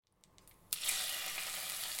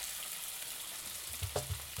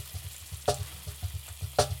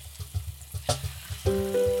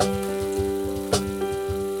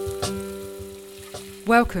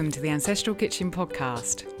Welcome to the Ancestral Kitchen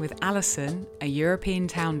podcast with Alison, a European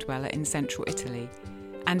town dweller in central Italy,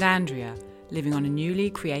 and Andrea, living on a newly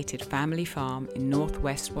created family farm in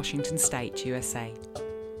northwest Washington State, USA.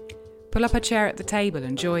 Pull up a chair at the table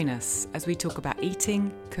and join us as we talk about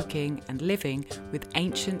eating, cooking, and living with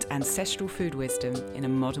ancient ancestral food wisdom in a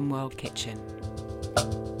modern world kitchen.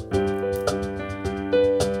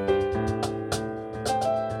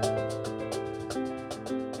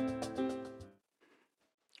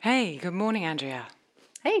 Hey, good morning, Andrea.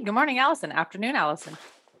 Hey, good morning, Alison. Afternoon, Alison.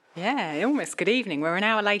 Yeah, almost good evening. We're an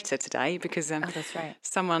hour later today because That's right.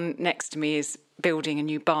 someone next to me is building a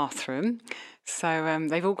new bathroom. So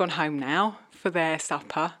they've all gone home now for their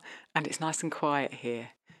supper and it's nice and quiet here.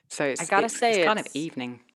 So it's kind of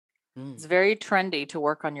evening. It's very trendy to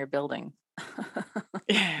work on your building.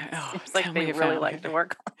 Yeah. Oh, Seems like they really like to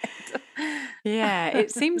work on it. Yeah,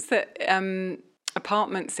 it seems that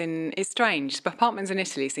it's strange, but apartments in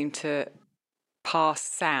Italy seem to pass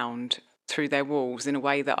sound through their walls in a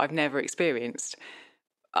way that I've never experienced.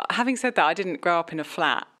 Having said that, I didn't grow up in a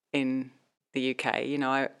flat in the UK. You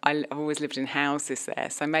know, I've always lived in houses there,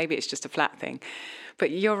 so maybe it's just a flat thing.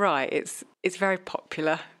 But you're right, it's very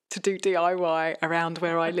popular to do DIY around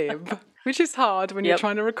where I live, which is hard when you're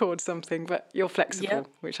trying to record something, but you're flexible,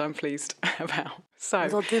 which I'm pleased about. So,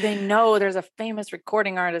 little do they know there's a famous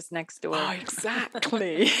recording artist next door. Oh,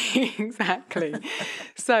 exactly. Exactly.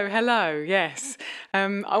 So, hello. Yes.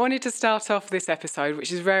 I wanted to start off this episode,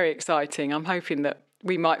 which is very exciting. I'm hoping that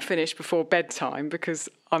we might finish before bedtime because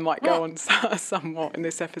I might go on somewhat in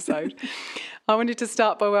this episode. I wanted to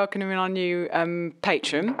start by welcoming our new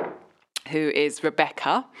patron, who is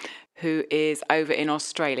Rebecca, who is over in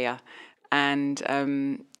Australia.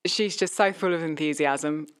 And she's just so full of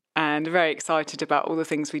enthusiasm and very excited about all the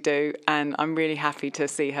things we do. And I'm really happy to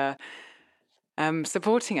see her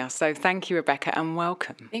supporting us. So thank you, Rebecca, and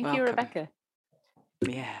welcome. Thank you, Rebecca.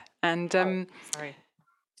 Yeah. And sorry.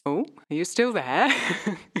 Oh, are you still there?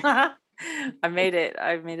 I made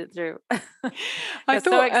it through. I was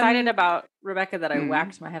so excited about Rebecca that I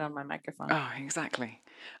whacked my head on my microphone. Oh, exactly.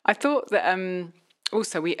 I thought that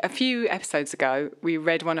also a few episodes ago we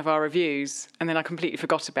read one of our reviews and then I completely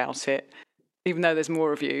forgot about it, even though there's more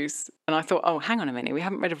reviews. And I thought, oh, hang on a minute, we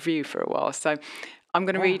haven't read a review for a while. So I'm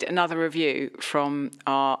going to read another review from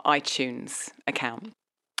our iTunes account.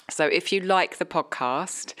 So if you like the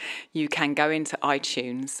podcast, you can go into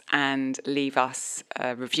iTunes and leave us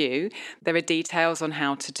a review. There are details on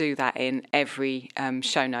how to do that in every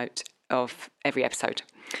show note of every episode.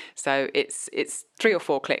 So it's 3 or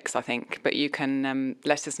 4 clicks, I think, but you can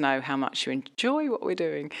let us know how much you enjoy what we're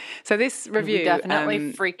doing. So this review... We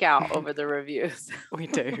definitely freak out over the reviews. We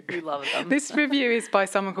do. We love them. This review is by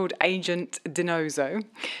someone called Agent Dinozo,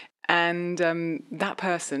 and that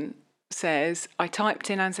person says, I typed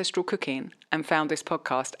in ancestral cooking and found this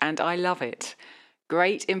podcast and I love it.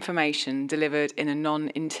 Great information delivered in a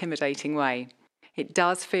non-intimidating way. It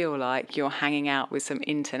does feel like you're hanging out with some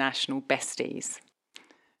international besties.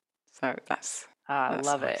 So that's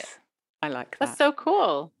love nice. it. I like that. That's so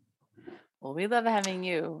cool. Well, we love having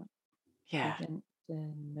you. Yeah.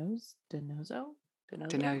 Dinozo?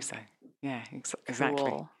 Yeah, exactly.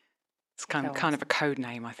 Cool. It's kind of a code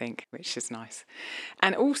name, I think, which is nice.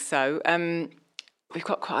 And also, we've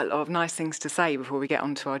got quite a lot of nice things to say before we get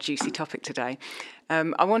on to our juicy topic today.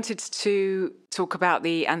 I wanted to talk about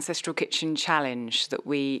the Ancestral Kitchen Challenge that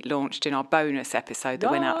we launched in our bonus episode that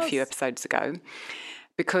went out a few episodes ago,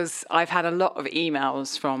 because I've had a lot of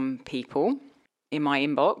emails from people in my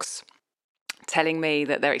inbox telling me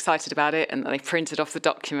that they're excited about it and that they've printed off the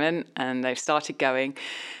document and they've started going.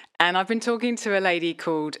 And I've been talking to a lady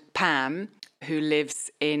called Pam who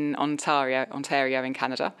lives in Ontario in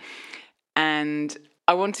Canada. And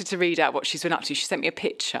I wanted to read out what she's been up to. She sent me a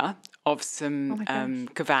picture of some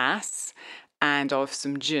kvass and of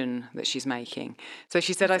some djun that she's making. So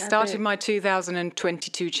she said, I started my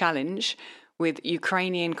 2022 challenge with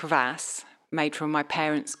Ukrainian kvass made from my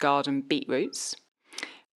parents' garden beetroots.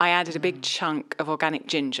 I added a big chunk of organic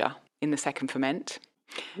ginger in the second ferment.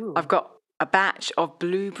 Ooh. I've got a batch of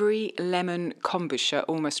blueberry lemon kombucha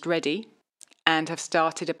almost ready and have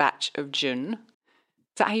started a batch of djun. Is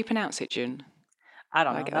that how you pronounce it, djun? I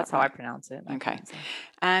don't know. That's how I pronounce it. Okay.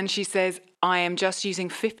 And she says, I am just using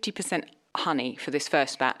 50% honey for this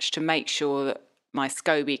first batch to make sure that my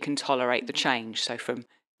SCOBY can tolerate the change. So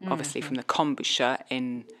obviously from the kombucha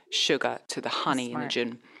in sugar to the honey in the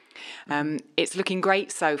djun. It's looking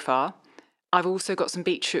great so far. I've also got some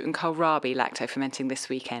beetroot and kohlrabi lacto fermenting this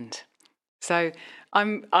weekend. So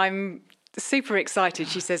I'm super excited.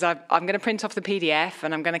 She says, I'm going to print off the PDF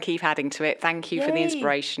and I'm going to keep adding to it. Thank you for the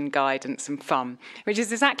inspiration, guidance and fun, which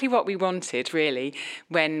is exactly what we wanted, really,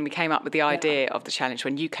 when we came up with the idea of the challenge,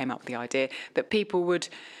 when you came up with the idea, that people would,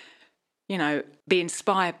 be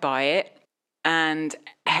inspired by it and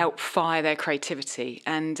help fire their creativity.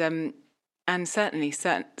 And certainly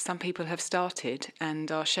some people have started and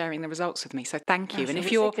are sharing the results with me. So thank you. Gosh,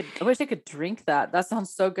 and I wish I could drink that. That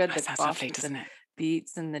sounds so good. That sounds lovely, doesn't it?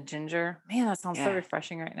 Beets and the ginger. Man, that sounds so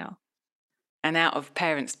refreshing right now. And out of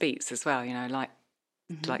parents' beets as well, like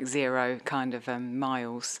 0 kind of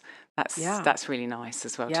miles. That's really nice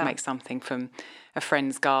as well, to make something from a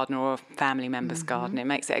friend's garden or a family member's garden. It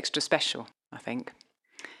makes it extra special, I think.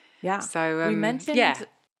 Yeah. So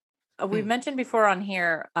we mentioned before on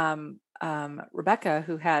here Rebecca,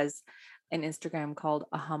 who has an Instagram called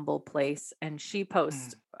A Humble Place, and she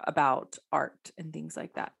posts about art and things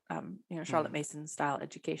like that. Charlotte Mason style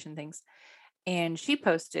education things. And she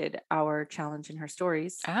posted our challenge in her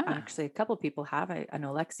stories. Actually, a couple people have. I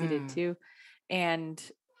know Lexi did too. And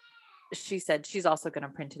she said she's also going to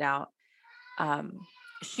print it out.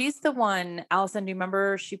 She's the one, Allison, do you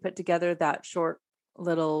remember she put together that short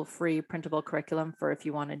little free printable curriculum for if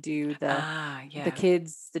you want to do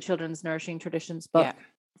the children's nourishing traditions book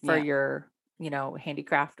for your,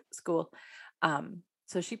 handicraft school.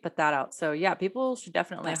 So she put that out. So people should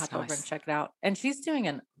definitely hop over and check it out. And she's doing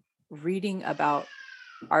an reading about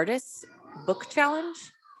artists book challenge.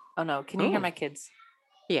 Oh no, can you hear my kids?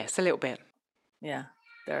 Yes, a little bit. Yeah,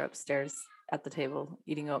 they're upstairs at the table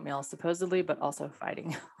eating oatmeal supposedly, but also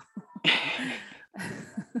fighting.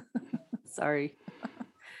 Sorry.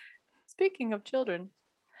 Speaking of children.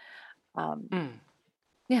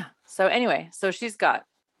 So anyway, so she's got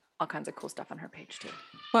all kinds of cool stuff on her page too.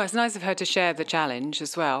 Well, it's nice of her to share the challenge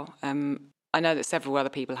as well. I know that several other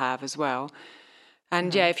people have as well.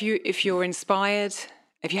 And if you're inspired,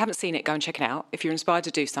 if you haven't seen it, go and check it out. If you're inspired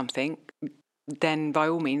to do something, then by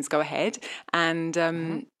all means go ahead and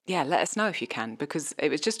let us know if you can, because it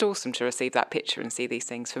was just awesome to receive that picture and see these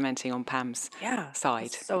things fermenting on Pam's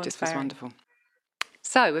side. So it just was wonderful.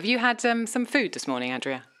 So, have you had some food this morning,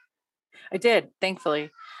 Andrea? I did, thankfully.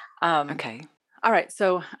 Okay. All right.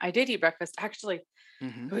 So I did eat breakfast. Actually,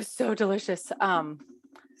 it was so delicious.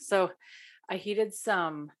 So I heated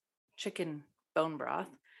some chicken bone broth,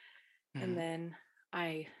 and then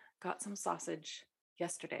I got some sausage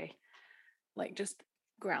yesterday, like just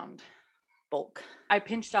ground bulk. I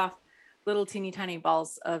pinched off little teeny tiny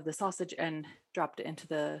balls of the sausage and dropped it into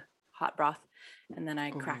the hot broth, and then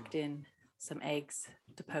I cracked in some eggs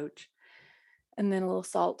to poach, and then a little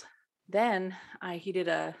salt. Then I heated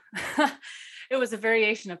it was a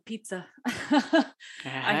variation of pizza.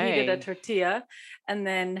 I heated a tortilla, and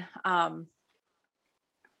then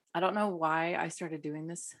I don't know why I started doing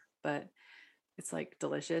this, but it's like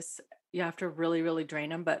delicious. You have to really, really drain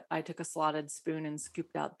them. But I took a slotted spoon and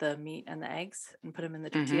scooped out the meat and the eggs and put them in the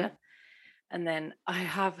tortilla. And then I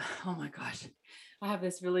have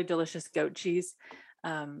this really delicious goat cheese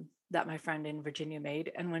that my friend in Virginia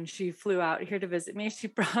made. And when she flew out here to visit me, she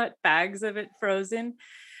brought bags of it frozen.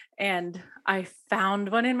 And I found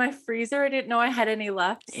one in my freezer. I didn't know I had any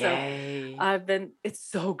left. Yay. So it's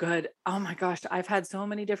so good. Oh my gosh. I've had so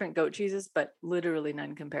many different goat cheeses, but literally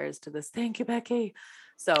none compares to this. Thank you, Becky.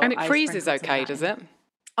 So and it freezes okay, does it?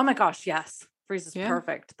 Oh my gosh. Yes. Freezes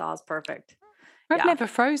perfect. Thaws perfect. I've never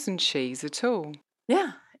frozen cheese at all.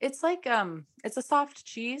 Yeah. It's like, it's a soft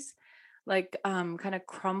cheese, like, kind of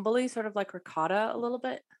crumbly, sort of like ricotta a little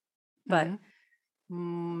bit, but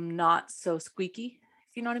not so squeaky.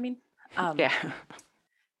 If you know what I mean?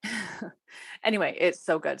 Anyway, it's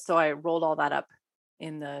so good. So I rolled all that up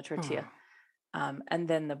in the tortilla. And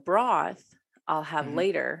then the broth I'll have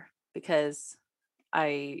later, because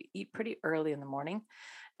I eat pretty early in the morning.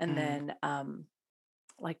 And then,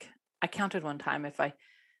 like I counted one time, if I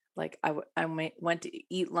went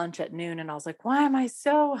to eat lunch at noon, and I was like, why am I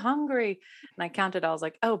so hungry? And I counted, I was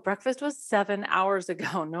like, oh, breakfast was 7 hours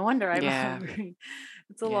ago. No wonder I'm hungry.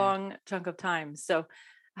 It's a long chunk of time. So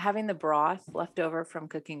having the broth left over from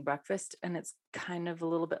cooking breakfast, and it's kind of a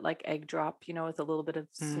little bit like egg drop, with a little bit of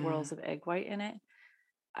swirls of egg white in it.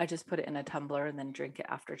 I just put it in a tumbler and then drink it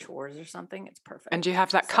after chores or something. It's perfect. And do you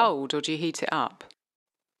have that cold, or do you heat it up?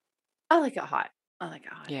 I like it hot.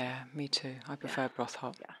 Yeah, me too. I prefer broth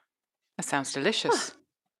hot. Yeah. That sounds delicious.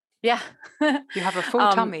 Yeah. You have a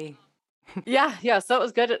full tummy. Yeah. So it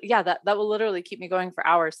was good. Yeah, that will literally keep me going for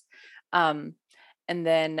hours. And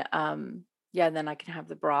then then I can have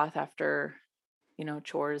the broth after,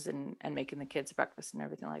 chores and making the kids breakfast and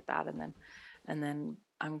everything like that. And then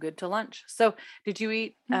I'm good to lunch. So did you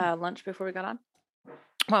eat lunch before we got on?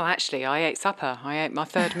 Well, actually, I ate supper. I ate my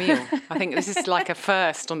third meal. I think this is like a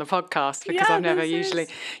first on the podcast because Yeah, I've never this is.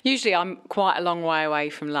 usually I'm quite a long way away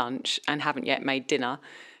from lunch and haven't yet made dinner,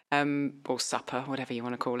 or supper, whatever you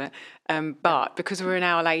want to call it. But because we're an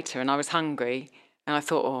hour later and I was hungry and I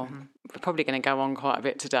thought, oh, we're probably going to go on quite a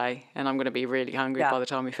bit today and I'm going to be really hungry by the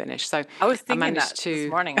time we finish. So I was I thinking managed that to. this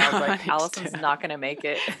morning. I was like, managed Allison's to- not going to make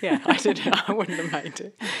it. Yeah, I wouldn't have made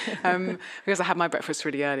it because I had my breakfast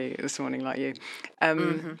really early this morning, like you.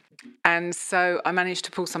 And so I managed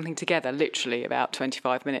to pull something together literally about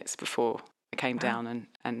 25 minutes before I came down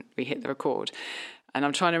and we hit the record. And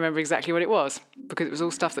I'm trying to remember exactly what it was because it was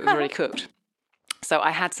all stuff that was already cooked. So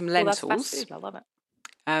I had some Well, that's lentils, fast food. I love it.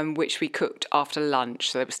 which we cooked after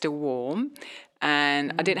lunch, so they were still warm.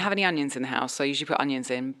 And I didn't have any onions in the house, so I usually put onions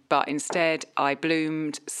in. But instead, I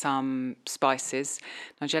bloomed some spices,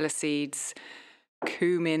 nigella seeds,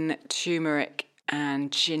 cumin, turmeric,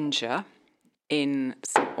 and ginger in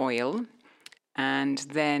some oil. And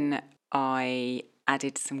then I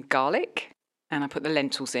added some garlic and I put the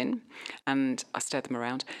lentils in and I stirred them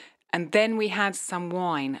around. And then we had some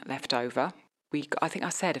wine left over. I think I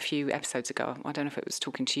said a few episodes ago, I don't know if it was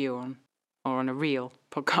talking to you or on a real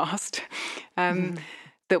podcast,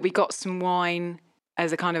 that we got some wine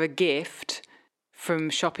as a kind of a gift from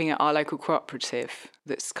shopping at our local cooperative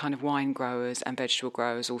that's kind of wine growers and vegetable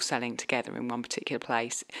growers all selling together in one particular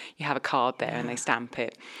place. You have a card there and they stamp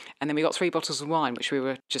it. And then we got 3 bottles of wine, which we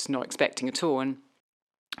were just not expecting at all. And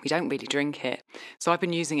we don't really drink it. So I've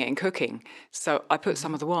been using it in cooking. So I put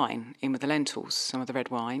some of the wine in with the lentils, some of the red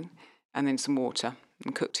wine, and then some water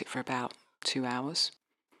and cooked it for about 2 hours.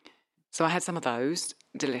 So I had some of those,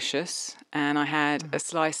 delicious. And I had a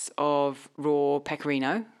slice of raw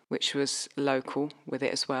pecorino, which was local with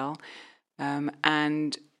it as well.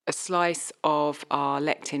 And a slice of our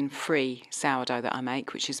lectin-free sourdough that I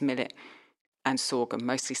make, which is millet and sorghum,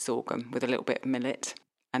 mostly sorghum with a little bit of millet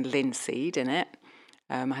and linseed in it.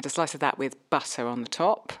 I had a slice of that with butter on the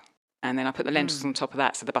top, and then I put the lentils on top of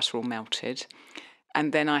that so the butter all melted.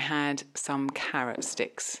 And then I had some carrot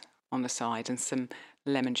sticks on the side and some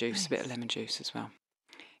lemon juice, a bit of lemon juice as well.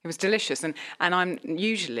 It was delicious. And I'm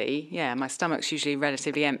usually, my stomach's usually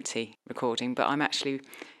relatively empty recording, but I'm actually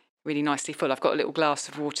really nicely full. I've got a little glass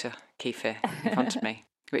of water kefir in front of me,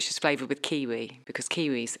 which is flavoured with kiwi, because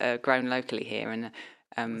kiwis are grown locally here and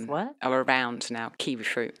are around now, kiwi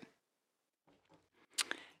fruit.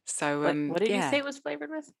 So, what did you say it was flavored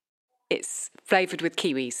with? It's flavoured with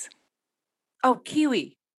kiwis. Oh,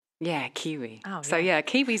 kiwi. Yeah, kiwi. Oh, so,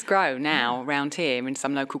 kiwis grow now around here in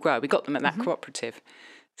some local grow. We got them at that cooperative.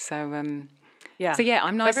 So, I'm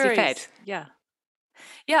nicely fed. Yeah.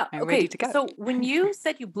 Yeah. I'm okay. ready to go. So when you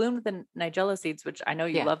said you bloomed the nigella seeds, which I know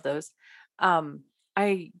you love those,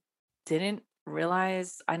 I didn't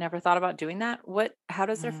realize, I never thought about doing that. How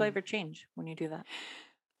does their flavor change when you do that?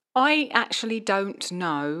 I actually don't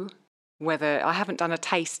know whether, I haven't done a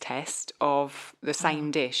taste test of the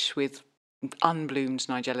same dish with unbloomed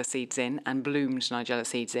nigella seeds in and bloomed nigella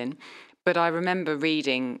seeds in, but I remember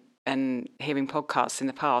reading and hearing podcasts in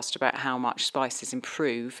the past about how much spices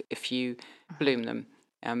improve if you bloom them,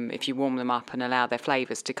 if you warm them up and allow their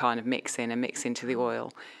flavours to kind of mix in and mix into the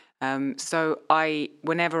oil. So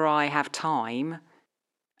whenever I have time,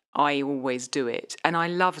 I always do it. And I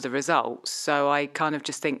love the results. So I kind of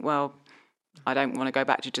just think, well, I don't want to go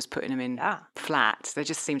back to just putting them in flat. They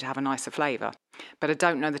just seem to have a nicer flavour. But I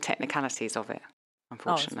don't know the technicalities of it,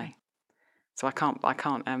 unfortunately. So I can't I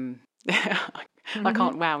can't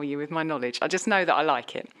wow you with my knowledge. I just know that I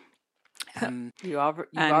like it. You've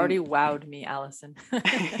already wowed me, Allison.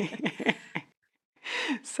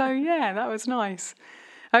 So that was nice.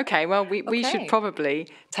 Okay, well we should probably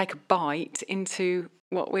take a bite into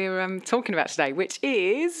what we're talking about today, which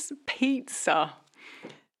is pizza.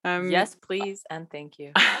 Yes, please, and thank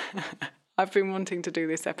you. I've been wanting to do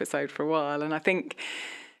this episode for a while, and I think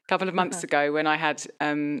a couple of months ago when I had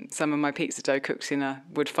some of my pizza dough cooked in a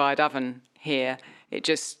wood-fired oven here, it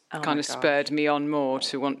just kind of spurred me on more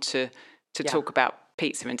to want to talk about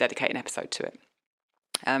pizza and dedicate an episode to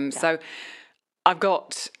it. So I've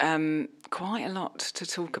got quite a lot to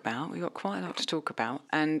talk about. We've got quite a lot to talk about,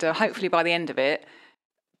 and hopefully by the end of it,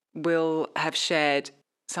 we'll have shared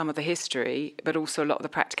some of the history, but also a lot of the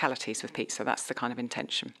practicalities with pizza. That's the kind of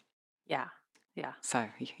intention. Yeah. So,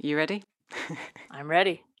 you ready? I'm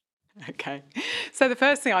ready. Okay. So the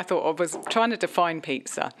first thing I thought of was trying to define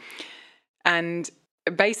pizza. And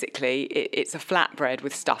basically, it's a flatbread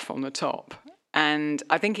with stuff on the top. And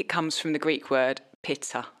I think it comes from the Greek word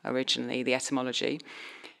pita, originally, the etymology.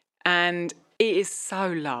 And it is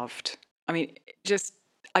so loved. I mean,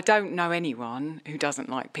 I don't know anyone who doesn't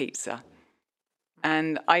like pizza.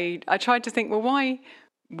 And I tried to think, well,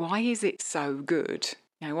 why is it so good?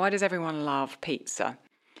 Why does everyone love pizza?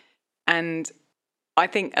 And I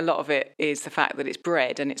think a lot of it is the fact that it's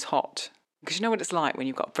bread and it's hot. Because you know what it's like when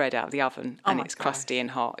you've got bread out of the oven and it's crusty and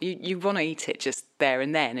hot. You want to eat it just there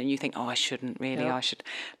and then, and you think, oh, I shouldn't really. Yep. I should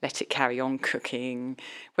let it carry on cooking.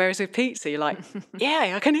 Whereas with pizza, you're like,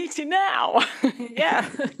 yeah, I can eat it now. Yeah.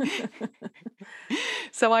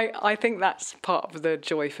 So I think that's part of the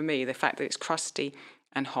joy for me, the fact that it's crusty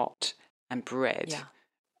and hot and bread. Yeah.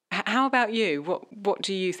 How about you? What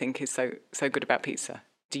do you think is so good about pizza?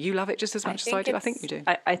 Do you love it just as much as I do? I think you do.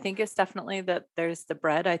 I think it's definitely that there's the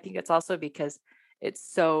bread. I think it's also because it's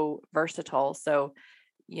so versatile. So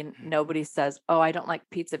nobody says, oh, I don't like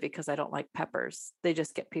pizza because I don't like peppers. They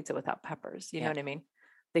just get pizza without peppers. You know what I mean?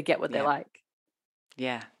 They get what they like.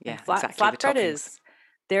 Yeah. Exactly. Flatbread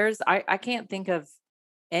is, I can't think of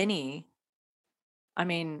any, I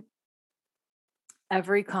mean,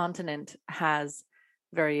 every continent has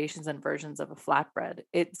variations and versions of a flatbread.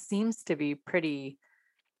 It seems to be pretty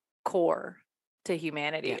core to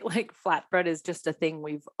humanity. Yeah. Like flatbread is just a thing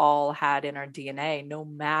we've all had in our DNA, no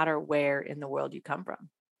matter where in the world you come from.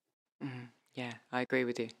 Yeah, I agree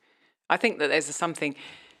with you. I think that there's something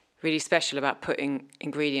really special about putting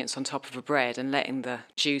ingredients on top of a bread and letting the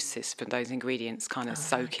juices from those ingredients kind of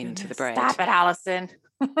soak into the bread. Stop it, Alison.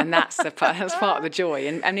 And that's part of the joy.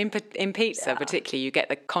 And in pizza, particularly, you get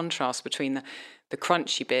the contrast between the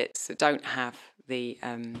crunchy bits that don't have the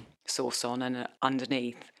sauce on and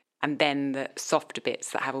underneath, and then the softer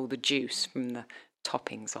bits that have all the juice from the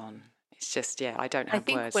toppings on. It's just, I don't have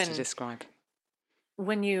words to describe.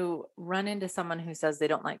 When you run into someone who says they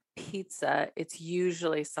don't like pizza, it's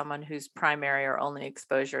usually someone whose primary or only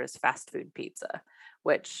exposure is fast food pizza,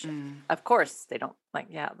 which of course they don't like.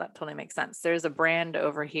 Yeah, that totally makes sense. There's a brand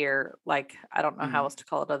over here, like, I don't know how else to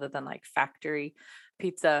call it other than like factory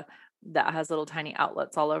pizza, that has little tiny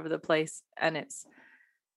outlets all over the place. And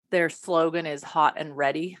their slogan is hot and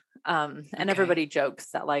ready. And everybody jokes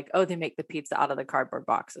that like, oh, they make the pizza out of the cardboard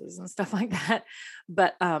boxes and stuff like that.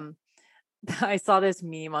 But I saw this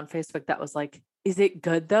meme on Facebook that was like, is it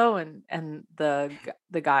good though? And the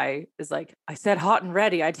guy is like, I said hot and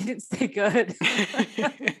ready. I didn't say good.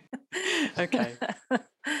 Okay.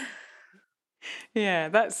 Yeah,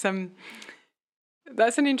 that's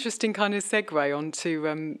an interesting kind of segue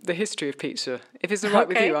onto the history of pizza. If it's all right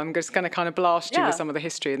with you, I'm just going to kind of blast you with some of the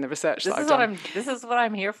history and the research that I've done. This is what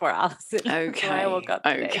I'm here for, Alison. Okay. I woke up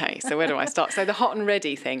today. Okay. So where do I start? So the hot and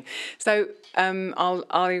ready thing. So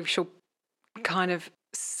I shall kind of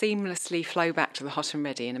seamlessly flow back to the hot and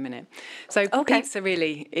ready in a minute. So pizza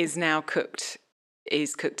really is now cooked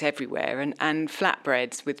everywhere, and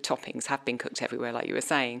flatbreads with toppings have been cooked everywhere, like you were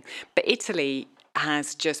saying. But Italy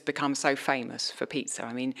has just become so famous for pizza.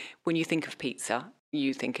 I mean, when you think of pizza,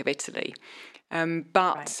 you think of Italy.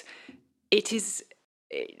 But it is,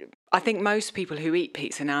 I think most people who eat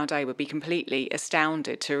pizza nowadays would be completely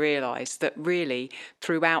astounded to realise that really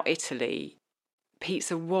throughout Italy,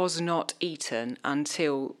 pizza was not eaten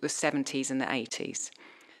until the 70s and the 80s.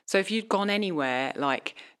 So if you'd gone anywhere,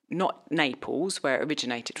 like not Naples, where it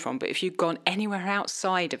originated from, but if you'd gone anywhere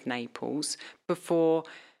outside of Naples before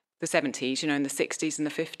the 70s, in the 60s and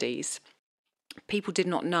the 50s, people did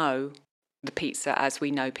not know the pizza as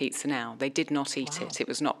we know pizza now. They did not eat it. It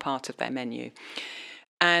was not part of their menu.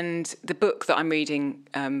 And the book that I'm reading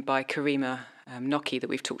by Karima Gnocchi, that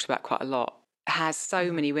we've talked about quite a lot, has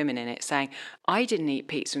so many women in it saying, I didn't eat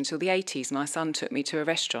pizza until the 80s. My son took me to a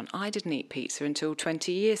restaurant. I didn't eat pizza until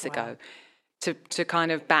 20 years ago. To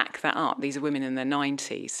kind of back that up. These are women in their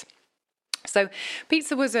 90s. So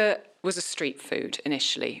pizza was a street food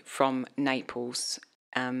initially from Naples.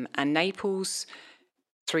 And Naples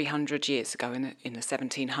 300 years ago in the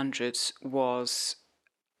 1700s was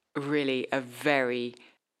really a very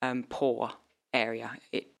poor area.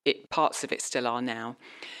 Parts of it still are now.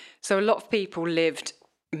 So a lot of people lived,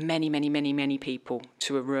 many people,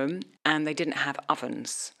 to a room, and they didn't have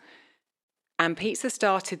ovens. And pizza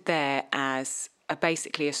started there as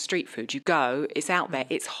basically a street food. You go, it's out there,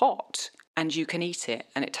 it's hot, and you can eat it,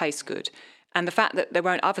 and it tastes good. And the fact that there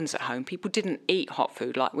weren't ovens at home, people didn't eat hot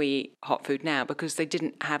food like we eat hot food now because they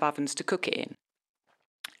didn't have ovens to cook it in.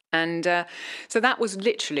 And so that was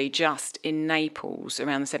literally just in Naples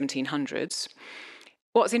around the 1700s.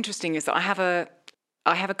 What's interesting is that I have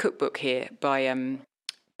a cookbook here by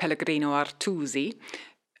Pellegrino Artusi,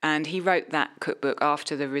 and he wrote that cookbook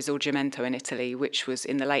after the Risorgimento in Italy, which was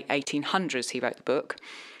in the late 1800s he wrote the book.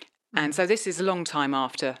 And so this is a long time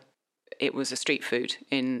after it was a street food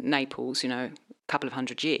in Naples, a couple of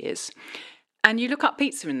hundred years. And you look up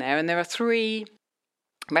pizza in there, and there are three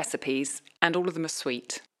recipes, and all of them are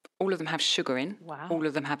sweet. All of them have sugar in. Wow. All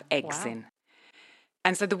of them have eggs Wow. in.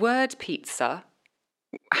 And so the word pizza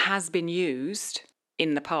has been used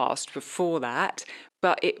in the past before that,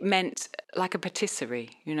 but it meant like a patisserie,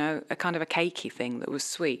 you know, a kind of a cakey thing that was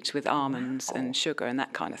sweet with almonds Wow. and sugar and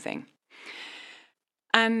that kind of thing.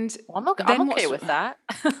 And Well, I'm then okay with that.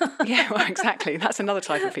 Yeah, well, exactly. That's another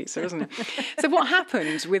type of pizza, isn't it? So what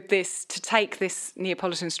happened with this, to take this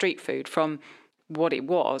Neapolitan street food from what it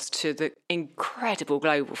was to the incredible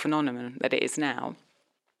global phenomenon that it is now,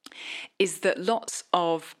 is that lots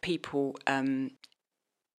of people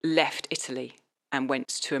left Italy and went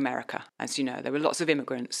to America. As you know, there were lots of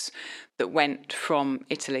immigrants that went from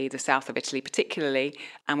Italy, the south of Italy particularly,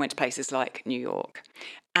 and went to places like New York.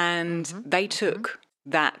 And they took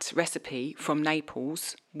that recipe from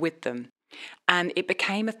Naples with them. And it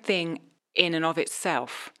became a thing in and of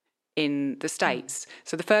itself in the States.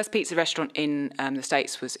 So the first pizza restaurant in the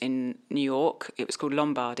States was in New York. It was called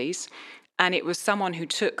Lombardi's. And it was someone who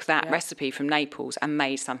took that recipe from Naples and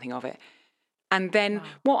made something of it. And then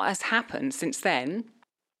what has happened since then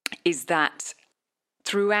is that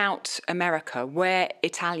throughout America, where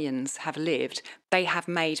Italians have lived, they have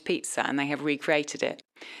made pizza and they have recreated it.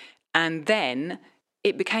 And then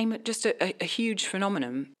it became just a huge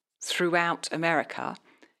phenomenon throughout America.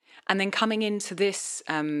 And then coming into this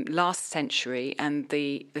last century and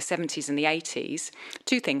the 70s and the 80s,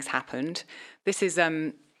 two things happened. This is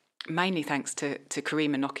mainly thanks to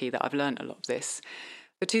Karima Gnocchi that I've learned a lot of this.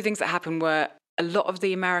 The two things that happened were a lot of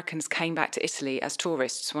the Americans came back to Italy as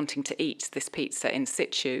tourists wanting to eat this pizza in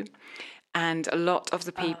situ. And a lot of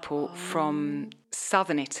the people from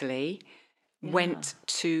southern Italy went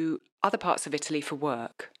to other parts of Italy for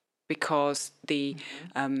work because the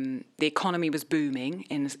economy was booming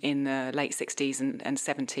in the late 60s and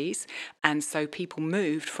 70s. And so people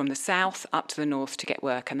moved from the south up to the north to get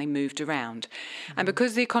work, and they moved around. And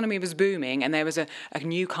because the economy was booming and there was a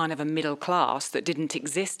new kind of a middle class that didn't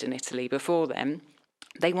exist in Italy before then,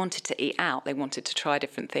 they wanted to eat out, they wanted to try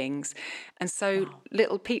different things. And so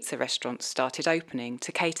little pizza restaurants started opening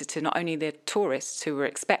to cater to not only the tourists who were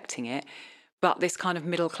expecting it, but this kind of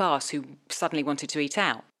middle class who suddenly wanted to eat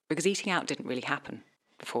out, because eating out didn't really happen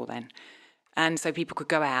before then. And so people could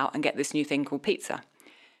go out and get this new thing called pizza.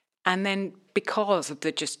 And then because of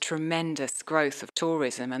the just tremendous growth of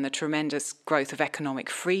tourism and the tremendous growth of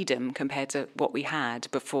economic freedom compared to what we had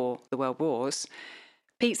before the World Wars,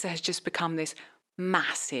 pizza has just become this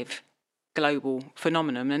massive global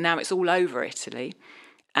phenomenon. And now it's all over Italy.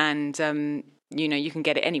 And, you can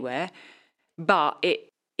get it anywhere. But it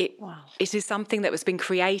is something that has been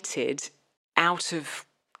created out of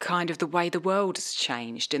kind of the way the world has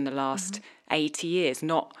changed in the last 80 years.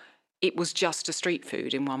 It was just a street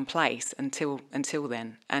food in one place until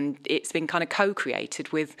then. And it's been kind of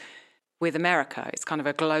co-created with America. It's kind of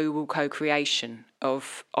a global co-creation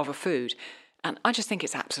of a food. And I just think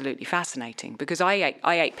it's absolutely fascinating, because I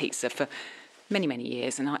ate pizza for many, many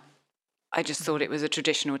years, and I just thought it was a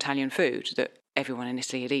traditional Italian food that everyone in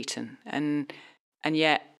Italy had eaten. And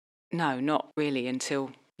yet, no, not really until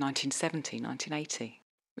 1970, 1980,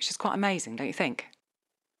 which is quite amazing, don't you think?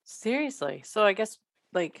 Seriously. So I guess,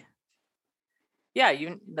 like, yeah,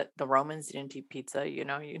 the Romans didn't eat pizza, you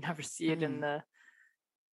never see it in the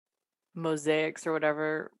mosaics or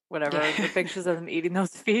whatever, the pictures of them eating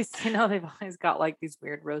those feasts. They've always got like these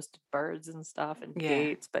weird roasted birds and stuff and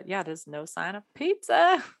dates, but there's no sign of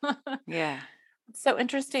pizza. Yeah. So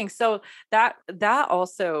interesting. So that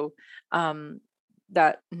also,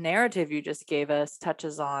 that narrative you just gave us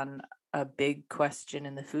touches on a big question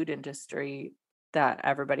in the food industry that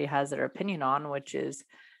everybody has their opinion on, which is,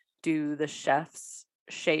 do the chefs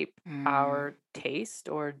shape our taste,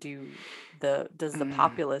 or does the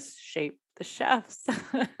populace shape the chefs?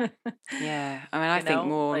 Yeah, I mean, I think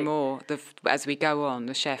more and more as we go on,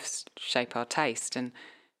 the chefs shape our taste. And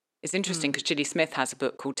it's interesting because Gilly Smith has a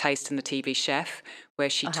book called Taste and the TV Chef, where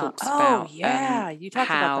she talks about you talked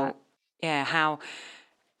about that. How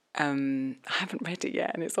I haven't read it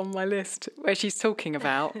yet, and it's on my list, where she's talking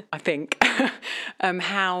about, I think,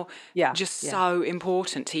 how so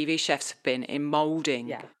important TV chefs have been in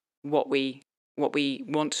moulding what we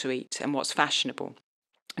want to eat and what's fashionable.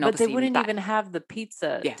 And but they wouldn't even have the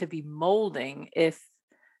pizza to be molding if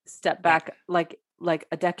step back like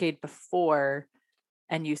a decade before,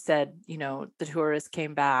 and you said, the tourists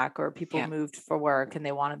came back, or people moved for work and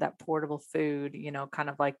they wanted that portable food, kind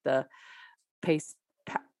of like the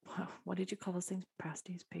what did you call those things?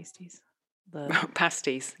 Pasties? The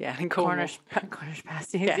pasties, in Cornwall. Cornish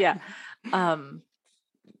pasties, it's kind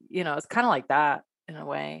of like that in a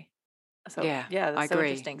way. So that's I so agree.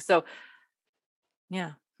 interesting. So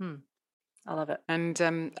Yeah. I love it. And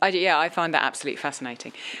I find that absolutely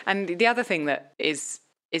fascinating. And the other thing that is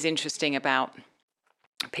interesting about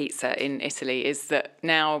pizza in Italy is that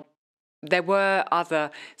now there were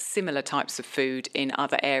other similar types of food in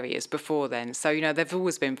other areas before then. So, there've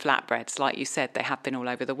always been flatbreads. Like you said, they have been all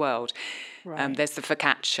over the world. Right. There's the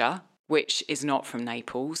focaccia, which is not from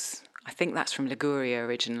Naples. I think that's from Liguria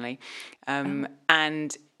originally.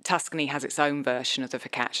 And Tuscany has its own version of the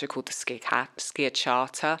focaccia called the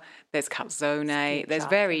schiacciata. There's calzone. There's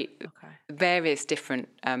various different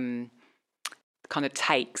kind of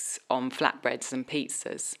takes on flatbreads and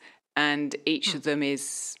pizzas. And each of them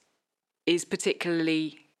is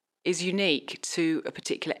unique to a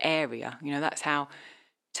particular area. That's how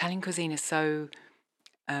Italian cuisine is so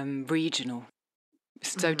regional.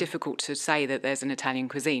 It's so difficult to say that there's an Italian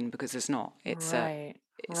cuisine because there's not.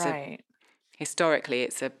 Historically,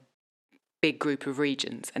 it's a big group of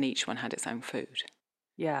regions, and each one had its own food.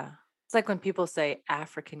 Yeah, it's like when people say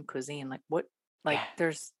African cuisine, like what? Like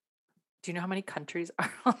there's. Do you know how many countries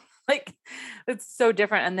are? Like, it's so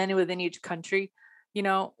different. And then within each country,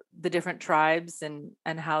 the different tribes and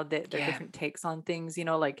how their different takes on things.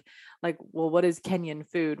 Like, well, what is Kenyan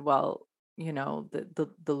food? Well, the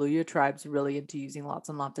Luya tribe's really into using lots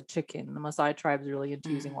and lots of chicken. The Maasai tribe's really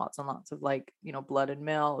into using lots and lots of blood and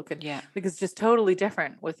milk. And like it's just totally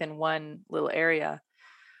different within one little area.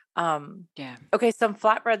 Okay, some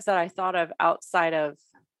flatbreads that I thought of outside of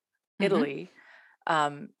Italy,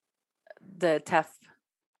 the teff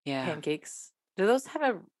pancakes. Do those have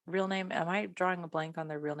a real name? Am I drawing a blank on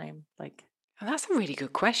their real name? That's a really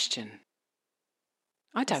good question.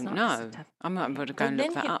 I don't know. I might want to go and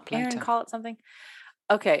look that up later. Aaron, call it something.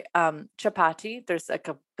 Okay, chapati. There's like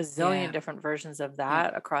a bazillion different versions of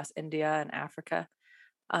that across India and Africa.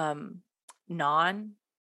 Naan,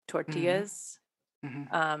 tortillas.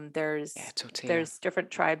 There's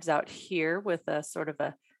different tribes out here with a sort of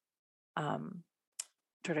a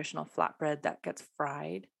traditional flatbread that gets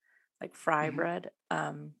fried, like fry bread.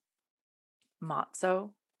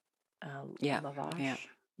 Matzo, lavash.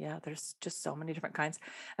 Yeah, there's just so many different kinds.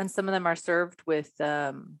 And some of them are served with,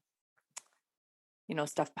 stuff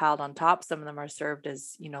piled on top. Some of them are served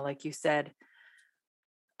as, like you said,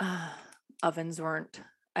 ovens weren't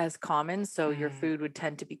as common. So your food would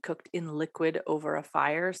tend to be cooked in liquid over a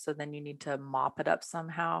fire. So then you need to mop it up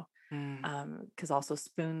somehow. Because also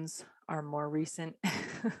spoons are more recent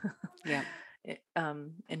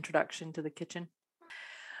introduction to the kitchen.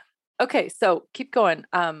 Okay, so keep going.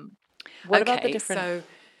 What about the different?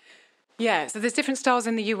 So there's different styles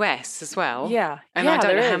in the US as well. And I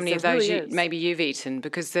don't know how many of those maybe you've eaten,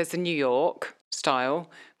 because there's the New York style,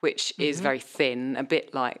 which is very thin, a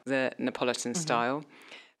bit like the Neapolitan style.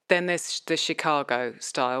 Then there's the Chicago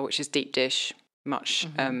style, which is deep dish, much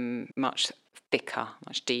thicker,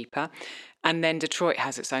 much deeper. And then Detroit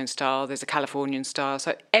has its own style. There's a Californian style.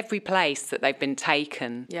 So every place that they've been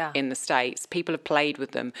taken in the States, people have played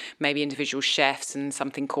with them, maybe individual chefs, and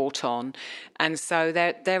something caught on. And so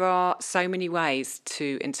there are so many ways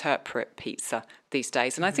to interpret pizza these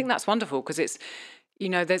days. And I think that's wonderful, because it's,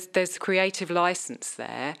 there's creative license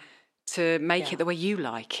there to make it the way you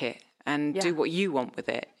like it and do what you want with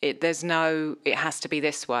it. It has to be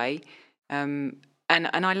this way. And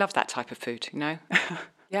I love that type of food,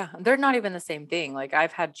 Yeah, they're not even the same thing. Like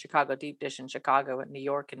I've had Chicago deep dish in Chicago and New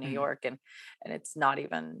York, and it's not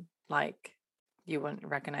even like you wouldn't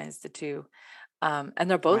recognize the two. And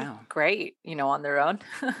they're both great, on their own.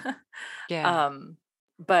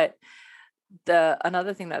 But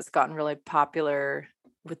another thing that's gotten really popular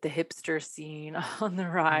with the hipster scene on the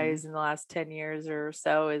rise in the last 10 years or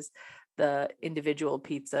so is the individual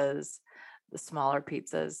pizzas, the smaller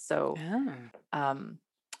pizzas. So,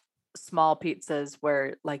 small pizzas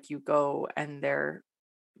where like you go and you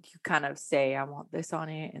kind of say, I want this on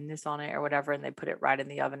it and this on it or whatever, and they put it right in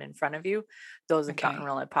the oven in front of you. Those have gotten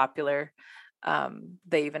really popular.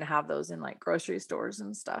 They even have those in like grocery stores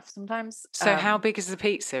and stuff sometimes. So how big is the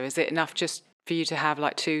pizza? Is it enough just for you to have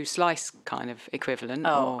like 2 slice kind of equivalent?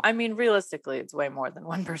 I mean, realistically, it's way more than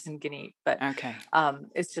one person can eat, but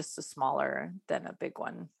it's just a smaller than a big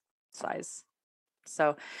one size.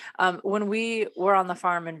 So when we were on the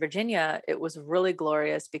farm in Virginia, it was really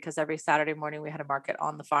glorious because every Saturday morning we had a market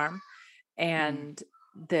on the farm, and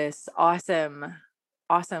this awesome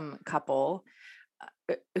couple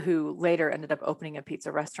who later ended up opening a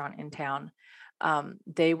pizza restaurant in town.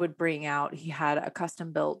 They would bring out, he had a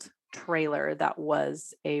custom built trailer that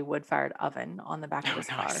was a wood-fired oven on the back of his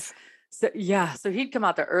car. So he'd come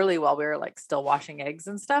out there early while we were like still washing eggs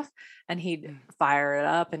and stuff, and he'd fire it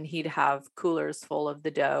up, and he'd have coolers full of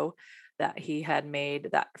the dough that he had made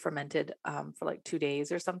that fermented for like 2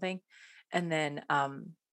 days or something. And then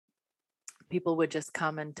people would just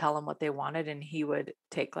come and tell him what they wanted, and he would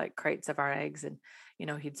take like crates of our eggs, and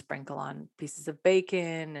he'd sprinkle on pieces of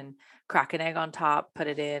bacon and crack an egg on top, put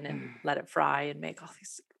it in and let it fry, and make all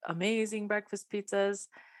these amazing breakfast pizzas.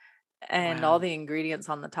 And all the ingredients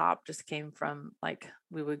on the top just came from, like,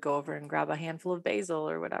 we would go over and grab a handful of basil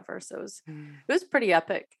or whatever. So it was pretty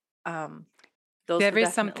epic. There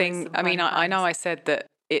is something, I mean, I know I said that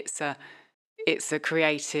it's a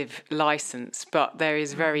creative license, but there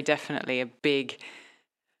is very definitely a big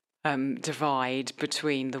divide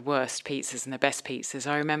between the worst pizzas and the best pizzas.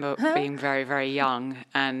 I remember being very, very young,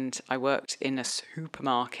 and I worked in a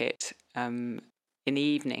supermarket in the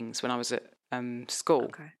evenings when I was at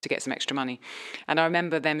school to get some extra money. And I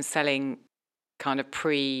remember them selling kind of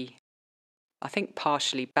I think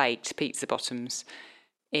partially baked pizza bottoms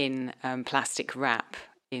in plastic wrap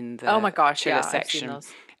in the chiller section.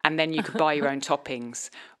 And then you could buy your own toppings.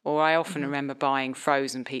 Or I often remember buying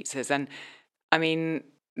frozen pizzas. And I mean,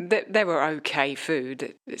 they were okay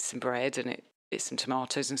food. It's some bread and it's some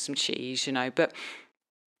tomatoes and some cheese, but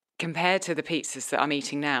compared to the pizzas that I'm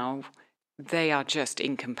eating now, they are just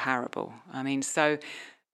incomparable. I mean, so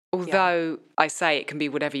although I say it can be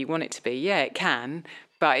whatever you want it to be, it can,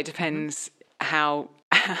 but it depends how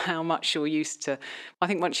much you're used to. I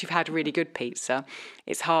think once you've had really good pizza,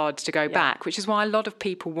 it's hard to go back, which is why a lot of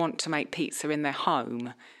people want to make pizza in their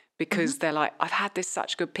home, because they're like, I've had this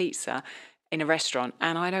such good pizza in a restaurant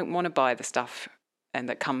and I don't want to buy the stuff and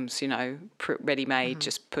that comes, ready-made,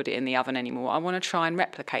 just put it in the oven anymore. I want to try and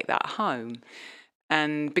replicate that at home.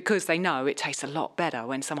 And because they know it tastes a lot better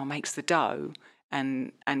when someone makes the dough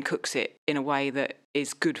and cooks it in a way that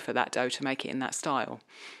is good for that dough to make it in that style.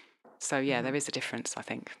 So, there is a difference, I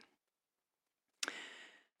think.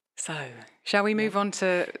 So, shall we move on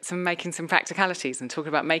to making some practicalities and talk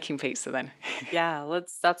about making pizza then? Yeah,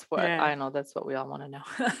 that's what I know. That's what we all want to know.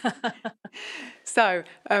 So,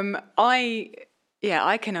 I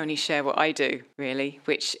can only share what I do, really,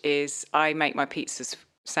 which is I make my pizzas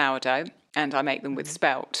sourdough and I make them with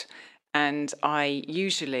spelt. And I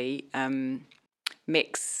usually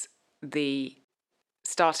mix the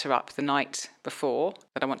starter up the night before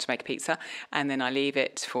that I want to make a pizza, and then I leave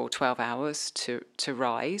it for 12 hours to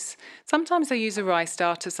rise. Sometimes I use a rye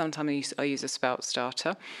starter, sometimes I use a spelt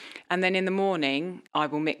starter. And then in the morning, I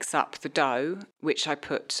will mix up the dough, which I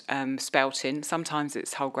put spelt in. Sometimes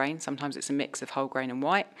it's whole grain, sometimes it's a mix of whole grain and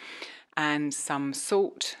white, and some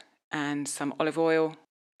salt and some olive oil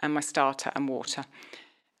and my starter and water.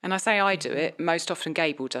 And I say I do it, most often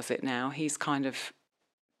Gable does it now. He's kind of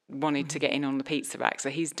wanted to get in on the pizza rack, so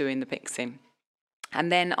he's doing the mixing.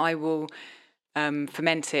 And then I will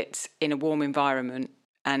ferment it in a warm environment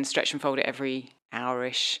and stretch and fold it every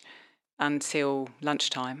hour-ish until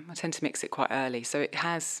lunchtime. I tend to mix it quite early, so it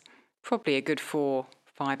has probably a good 4-5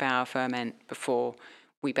 hour ferment before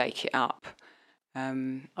we bake it up.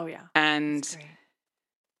 And I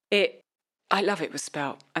love it with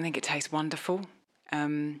spelt. I think it tastes wonderful.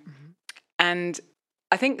 And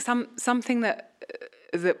I think something that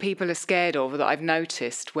people are scared of, that I've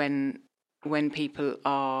noticed when people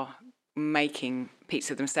are making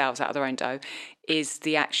pizza themselves out of their own dough, is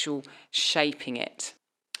the actual shaping it.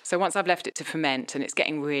 So once I've left it to ferment and it's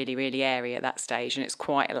getting really, really airy at that stage and it's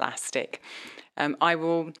quite elastic, I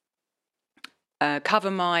will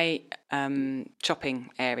cover my chopping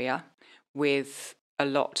area with a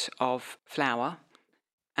lot of flour,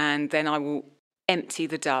 and then I will empty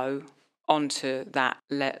the dough onto that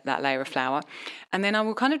layer of flour, and then I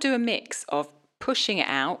will kind of do a mix of pushing it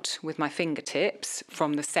out with my fingertips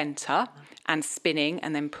from the centre and spinning,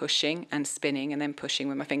 and then pushing and spinning and then pushing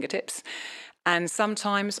with my fingertips. And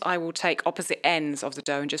sometimes I will take opposite ends of the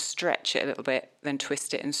dough and just stretch it a little bit, then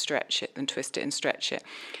twist it and stretch it, then twist it and stretch it.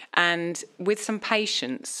 And with some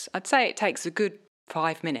patience, I'd say it takes a good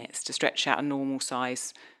 5 minutes to stretch out a normal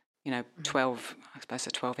size,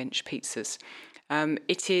 12-inch pizzas.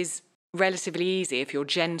 It is relatively easy if you're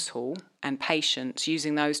gentle and patient,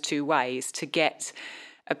 using those two ways to get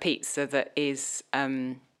a pizza that is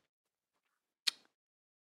thin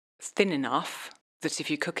enough that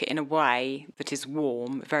if you cook it in a way that is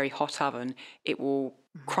warm, very hot oven, it will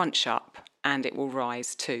crunch up and it will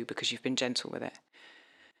rise too, because you've been gentle with it.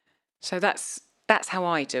 So that's how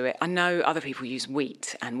I do it. I know other people use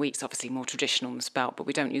wheat, and wheat's obviously more traditional than spelt, but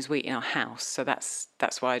we don't use wheat in our house, so that's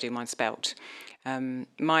why I do mine spelt.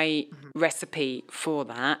 My recipe for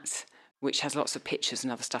that, which has lots of pictures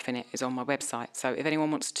and other stuff in it, is on my website. So if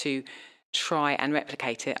anyone wants to try and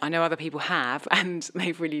replicate it, I know other people have, and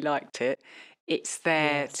they've really liked it. It's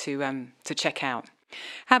there to check out.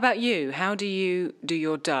 How about you? How do you do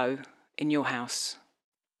your dough in your house?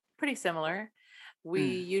 Pretty similar. We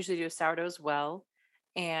Mm. usually do sourdough as well,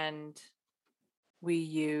 and we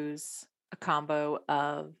use a combo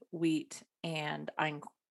of wheat and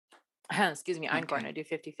excuse me, einkorn. Okay. I do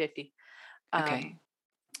 50-50. Okay.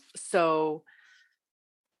 So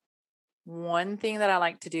one thing that I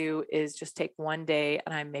like to do is just take one day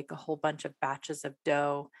and I make a whole bunch of batches of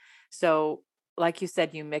dough. So, like you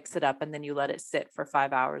said, you mix it up and then you let it sit for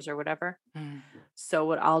 5 hours or whatever. Mm. So,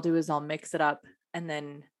 what I'll do is I'll mix it up and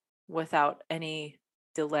then without any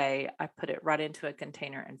delay, I put it right into a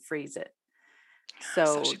container and freeze it. Such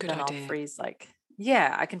a So good then I'll idea. freeze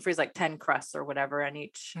yeah, I can freeze like 10 crusts or whatever, and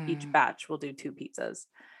each Mm. batch will do 2 pizzas.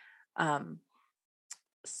 Um,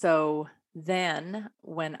 so then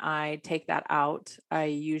when I take that out, I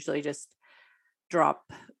usually just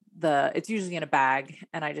drop it's usually in a bag,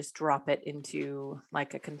 and I just drop it into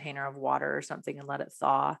like a container of water or something and let it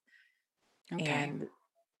thaw, Okay. and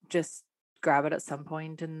just grab it at some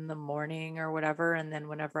point in the morning or whatever. And then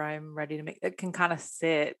whenever I'm ready to make it, can kind of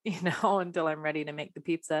sit, until I'm ready to make the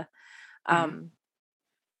pizza. Mm-hmm.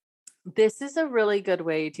 This is a really good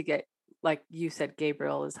way to get, like you said,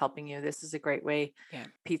 Gabriel is helping you. This is a great way. Yeah.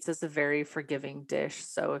 Pizza's a very forgiving dish.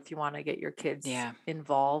 So if you want to get your kids Yeah.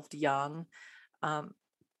 involved young, um,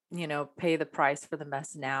 pay the price for the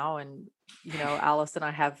mess now. And, Allison,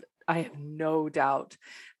 I have no doubt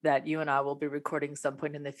that you and I will be recording some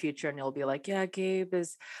point in the future, and you'll be like, yeah, Gabe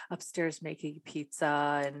is upstairs making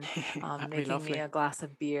pizza and That'd be making me lovely. a glass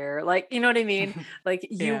of beer. Like, you know what I mean? Like,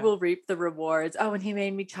 you Yeah. will reap the rewards. Oh, and he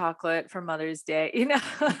made me chocolate for Mother's Day,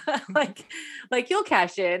 like you'll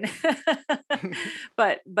cash in.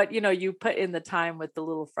 But you put in the time with the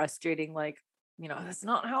little frustrating, like, that's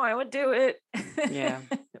not how I would do it Yeah.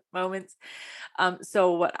 moments.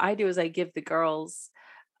 So what I do is I give the girls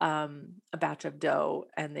a batch of dough,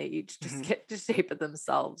 and they each just Mm-hmm. get to shape it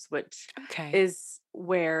themselves, which Okay. is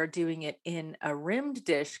where doing it in a rimmed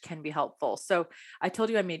dish can be helpful. So I told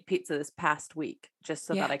you I made pizza this past week just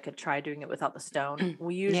so that Yeah. I could try doing it without the stone.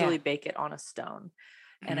 We Yeah. usually bake it on a stone,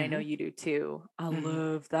 and I know Mm-hmm. you do too. I Mm-hmm.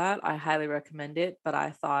 love that. I highly recommend it, but I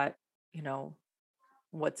thought,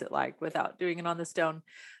 what's it like without doing it on the stone?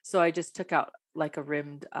 So I just took out like a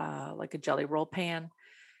rimmed like a jelly roll pan,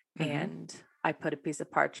 Mm-hmm. and I put a piece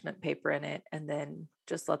of parchment paper in it, and then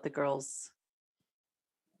just let the girls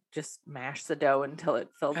just mash the dough until it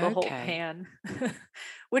filled the whole Okay. pan,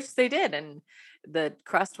 which they did. And the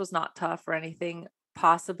crust was not tough or anything,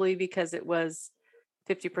 possibly because it was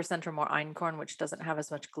 50% or more einkorn, which doesn't have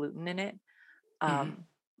as much gluten in it. Mm-hmm.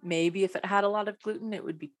 Maybe if it had a lot of gluten, it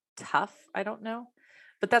would be tough. I don't know.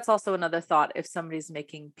 But that's also another thought. If somebody's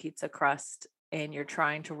making pizza crust and you're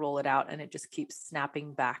trying to roll it out and it just keeps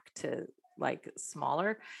snapping back to like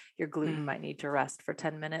smaller, your gluten Mm. might need to rest for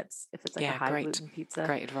 10 minutes if it's like a Yeah. high Great. gluten pizza.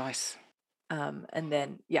 Great advice. And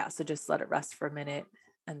then, yeah, so just let it rest for a minute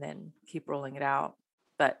and then keep rolling it out.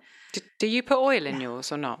 But Do you put oil in yeah,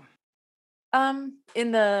 yours or not?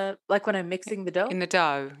 in the, like when I'm mixing the dough, In the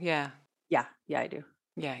dough? Yeah. yeah, I do.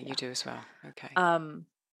 Yeah, you Yeah. do as well. Okay.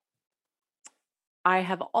 I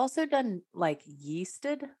have also done like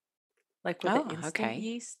yeasted, like with the Oh, instant okay.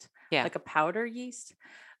 yeast, Yeah. like a powder yeast.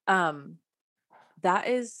 Um, that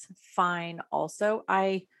is fine also.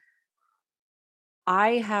 I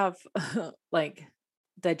have like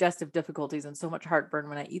digestive difficulties and so much heartburn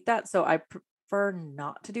when I eat that, so I prefer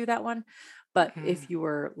not to do that one. But Mm. if you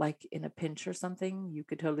were like in a pinch or something, you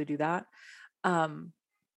could totally do that. Um,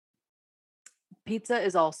 Pizza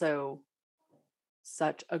is also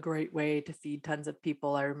such a great way to feed tons of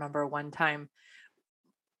people. I remember one time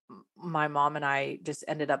my mom and I just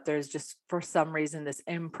ended up, there's just for some reason this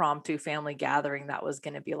impromptu family gathering that was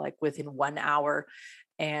going to be like within 1 hour,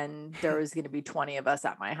 and there was going to be 20 of us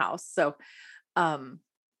at my house. So um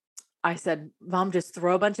I said, Mom, just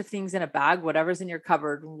throw a bunch of things in a bag, whatever's in your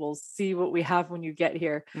cupboard, and we'll see what we have when you get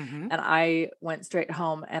here. Mm-hmm. And I went straight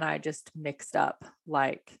home and I just mixed up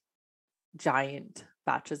like giant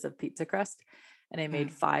batches of pizza crust, and I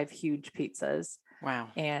made 5 huge pizzas. Wow.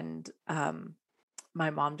 And my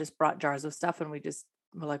mom just brought jars of stuff, and we're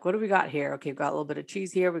like, what do we got here? Okay, we've got a little bit of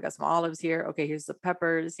cheese here. We got some olives here. Okay, here's the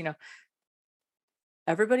peppers.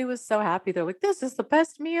 Everybody was so happy. They're like, this is the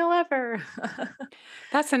best meal ever.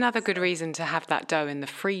 That's another good So, reason to have that dough in the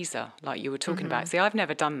freezer, like you were talking about. mhm, See, I've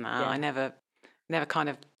never done that. I yeah, never kind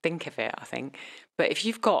of think of it, I think. But if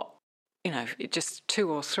you've got, just 2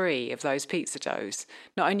 or 3 of those pizza doughs,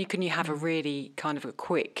 not only can you have a mhm, really kind of a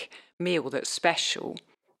quick meal that's special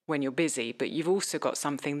when you're busy, but you've also got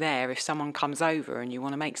something there if someone comes over and you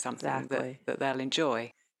want to make something that, exactly. that they'll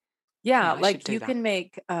enjoy. Yeah, Yeah, I should like do you that. can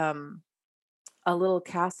make a little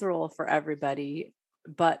casserole for everybody,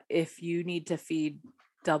 but if you need to feed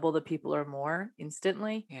double the people or more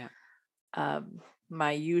instantly, Yeah.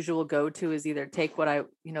 My usual go-to is either take what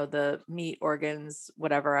the meat, organs,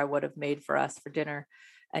 whatever I would have made for us for dinner,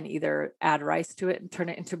 and either add rice to it and turn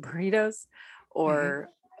it into burritos, or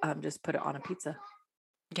just put it on a pizza.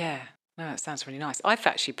 Yeah. No, that sounds really nice. I've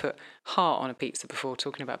actually put heart on a pizza before,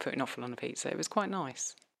 talking about putting offal on a pizza. It was quite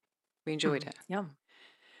nice. We enjoyed it. Yum.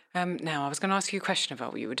 Now, I was going to ask you a question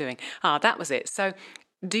about what you were doing. That was it. So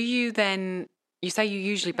do you then, you say you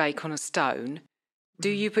usually bake on a stone. Do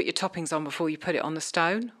you put your toppings on before you put it on the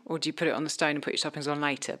stone, or do you put it on the stone and put your toppings on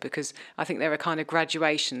later? Because I think there are kind of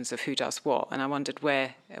graduations of who does what, and I wondered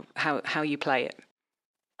how you play it.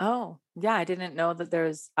 Oh, yeah. I didn't know that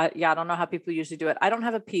I don't know how people usually do it. I don't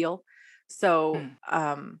have a peel. So,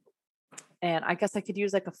 and I guess I could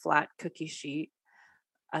use like a flat cookie sheet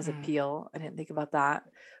as a peel. I didn't think about that.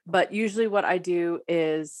 But usually what I do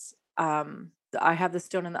is, I have the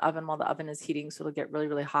stone in the oven while the oven is heating. So it'll get really,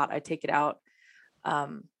 really hot. I take it out.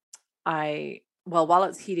 While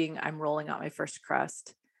it's heating, I'm rolling out my first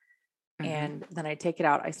crust, and then I take it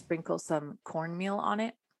out. I sprinkle some cornmeal on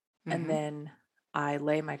it, and then I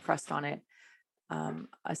lay my crust on it.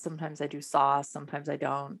 Sometimes I do sauce, sometimes I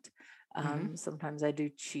don't. Sometimes I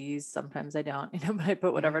do cheese, sometimes I don't, but I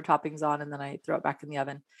put whatever toppings on, and then I throw it back in the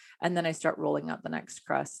oven, and then I start rolling out the next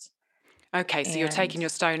crust. Okay, so you're taking your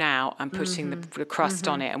stone out and putting the crust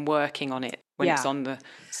on it and working on it when it's on the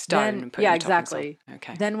stone and putting your exactly. toppings on.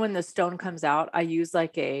 Okay. Then when the stone comes out, I use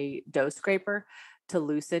like a dough scraper to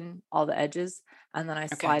loosen all the edges, and then I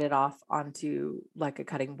slide it off onto like a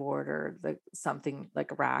cutting board or something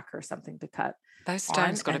like a rack or something to cut. Those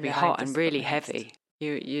stones got to be hot and really heavy.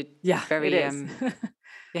 You very it is.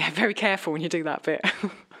 Very careful when you do that bit.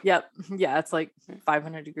 Yep. Yeah, it's like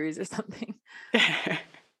 500 degrees or something.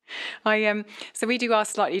 So we do ours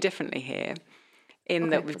slightly differently here, in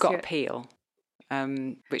that we've got a peel,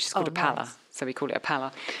 which is called a pala. Nice. So we call it a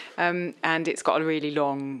pala, and it's got a really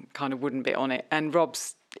long kind of wooden bit on it. And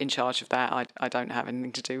Rob's in charge of that. I don't have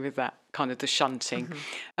anything to do with that, kind of the shunting.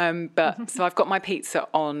 But so I've got my pizza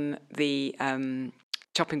on the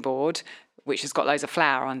chopping board, which has got loads of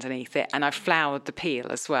flour underneath it, and I've floured the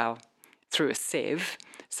peel as well through a sieve,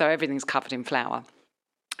 so everything's covered in flour.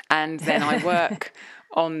 And then I work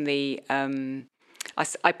on the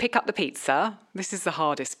I pick up the pizza. This is the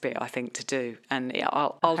hardest bit, I think, to do, and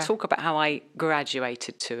I'll talk about how I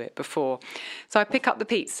graduated to it before. So I pick up the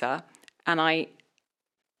pizza, and I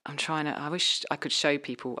wish I could show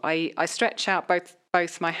people. I stretch out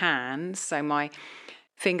both my hands, so my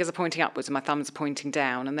fingers are pointing upwards and my thumbs are pointing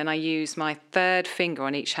down, and then I use my third finger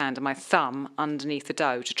on each hand and my thumb underneath the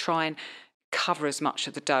dough to try and cover as much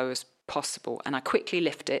of the dough as possible, and I quickly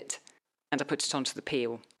lift it and I put it onto the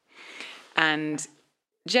peel. And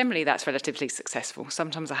generally that's relatively successful.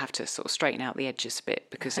 Sometimes I have to sort of straighten out the edges a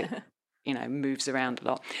bit because it moves around a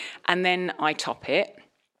lot. And then I top it,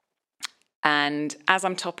 and as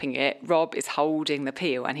I'm topping it, Rob is holding the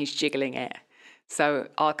peel and he's jiggling it. So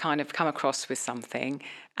I'll kind of come across with something,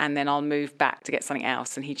 and then I'll move back to get something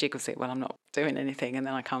else, and he jiggles it while I'm not doing anything, and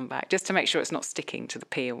then I come back just to make sure it's not sticking to the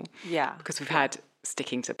peel. Yeah. Because we've had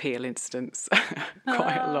sticking to peel incidents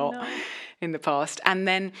quite a lot in the past. And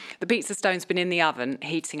then the pizza stone's been in the oven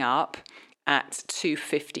heating up at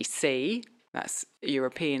 250C. That's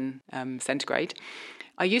European centigrade.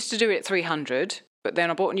 I used to do it at 300, but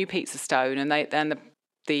then I bought a new pizza stone, and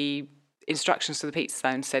the instructions to the pizza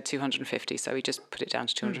stone said 250, so we just put it down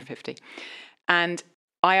to 250. And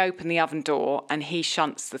I open the oven door, and he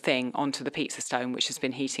shunts the thing onto the pizza stone, which has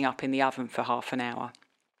been heating up in the oven for half an hour.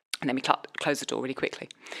 And then we close the door really quickly.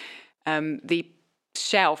 The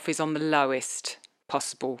shelf is on the lowest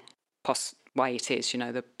possible way it is,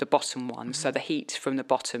 the bottom one. So the heat from the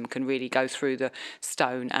bottom can really go through the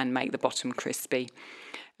stone and make the bottom crispy.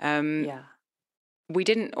 We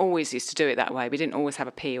didn't always used to do it that way. We didn't always have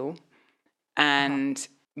a peel. And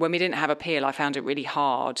when we didn't have a peel, I found it really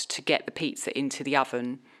hard to get the pizza into the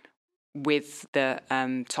oven with the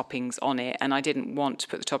toppings on it. And I didn't want to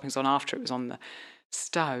put the toppings on after it was on the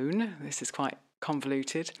stone. This is quite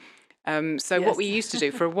convoluted. What we used to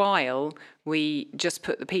do for a while, we just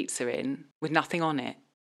put the pizza in with nothing on it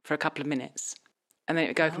for a couple of minutes. And then it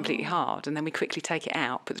would go completely hard. And then we quickly take it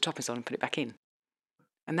out, put the toppings on and put it back in.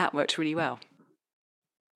 And that worked really well.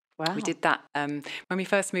 Wow. We did that when we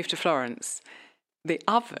first moved to Florence. The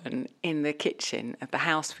oven in the kitchen of the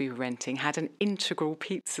house we were renting had an integral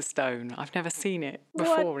pizza stone. I've never seen it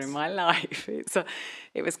before in my life.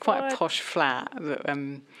 It was quite a posh flat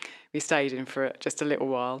that we stayed in for just a little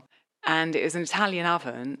while. And it was an Italian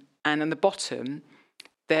oven. And on the bottom,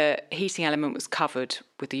 the heating element was covered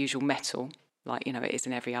with the usual metal, like, you know, it is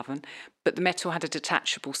in every oven, but the metal had a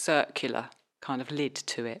detachable circular kind of lid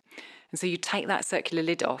to it. And so you take that circular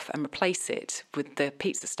lid off and replace it with the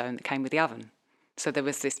pizza stone that came with the oven. So there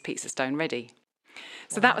was this pizza stone ready.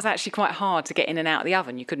 So that was actually quite hard to get in and out of the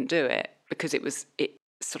oven. You couldn't do it because it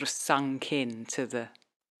sort of sunk into the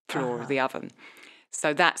floor of the oven.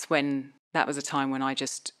 So that was a time when I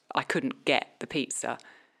couldn't get the pizza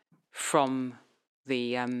from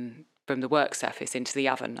the work surface into the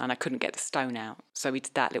oven, and I couldn't get the stone out. So we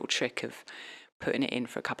did that little trick of putting it in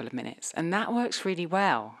for a couple of minutes, and that works really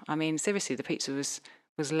well. I mean, seriously, the pizza was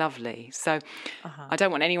lovely. So I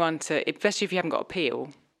don't want anyone to, especially if you haven't got a peel,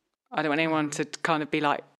 I don't want anyone to kind of be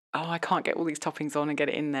like, oh, I can't get all these toppings on and get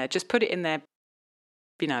it in there. Just put it in there,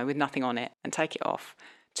 you know, with nothing on it, and take it off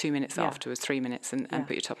 2 minutes afterwards, 3 minutes, and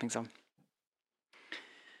put your toppings on.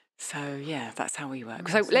 So, yeah, that's how we work.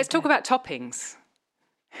 So let's talk about toppings.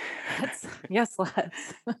 Yes,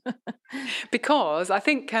 let's. Because I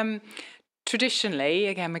think traditionally,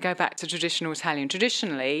 again, we go back to traditional Italian.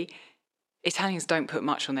 Traditionally, Italians don't put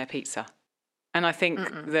much on their pizza. And I think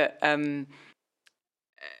that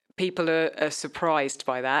people are surprised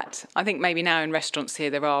by that. I think maybe now in restaurants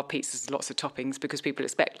here there are pizzas with lots of toppings because people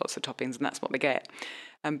expect lots of toppings and that's what they get.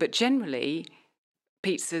 But generally,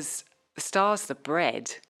 pizzas, the star's the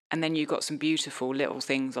bread, and then you've got some beautiful little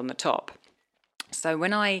things on the top. So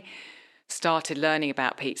when I started learning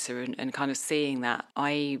about pizza and kind of seeing that,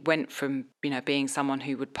 I went from, you know, being someone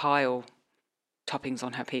who would pile toppings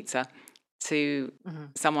on her pizza to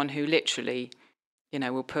someone who literally, you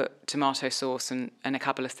know, will put tomato sauce and a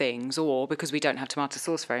couple of things, or because we don't have tomato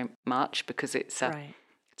sauce very much because it's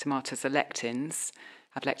tomatoes are lectins,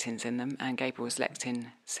 have lectins in them, and Gabriel is lectin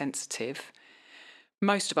sensitive.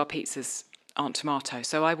 Most of our pizzas aren't tomato,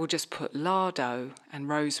 so I will just put lardo and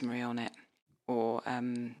rosemary on it, or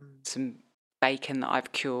some bacon that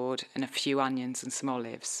I've cured, and a few onions and some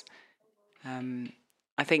olives.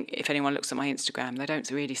 I think if anyone looks at my Instagram, they don't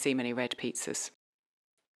really see many red pizzas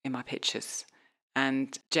in my pictures.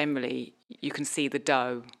 And generally, you can see the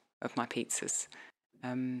dough of my pizzas.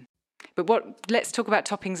 But let's talk about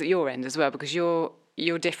toppings at your end as well, because you're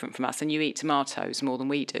different from us and you eat tomatoes more than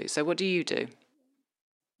we do. So what do you do?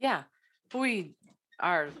 Yeah,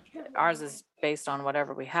 ours is based on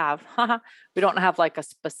whatever we have. We don't have like a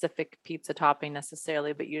specific pizza topping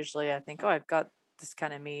necessarily, but usually I think, oh, I've got this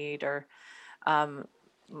kind of meat. Or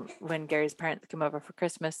when Gary's parents came over for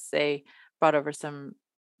Christmas, they brought over some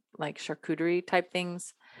like charcuterie type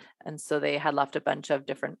things, and so they had left a bunch of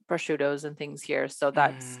different prosciuttos and things here. So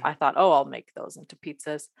that's I thought, oh, I'll make those into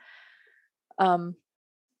pizzas.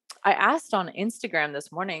 I asked on Instagram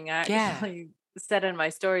this morning. I actually said in my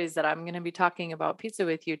stories that I'm going to be talking about pizza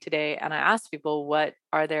with you today, and I asked people what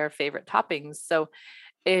are their favorite toppings. So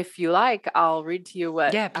if you like, I'll read to you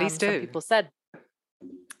what please do. Some people said.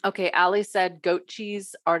 Okay, Allie said goat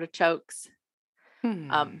cheese, artichokes.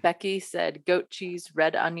 Becky said goat cheese,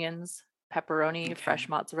 red onions, pepperoni, fresh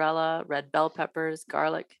mozzarella, red bell peppers,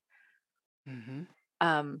 garlic.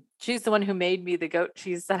 She's the one who made me the goat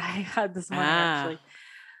cheese that I had this morning, actually.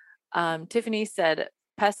 Tiffany said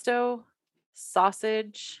pesto,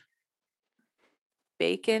 sausage,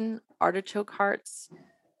 bacon, artichoke hearts,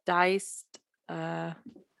 diced. How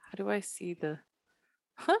do I see the?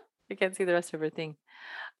 I can't see the rest of her thing.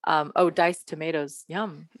 Diced tomatoes.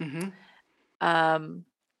 Yum.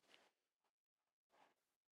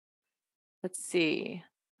 Let's see.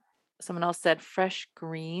 Someone else said fresh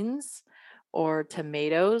greens or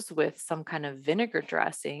tomatoes with some kind of vinegar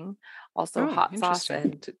dressing. Also hot sauce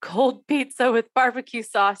and cold pizza with barbecue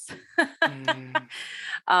sauce.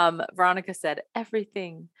 Veronica said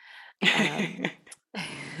everything.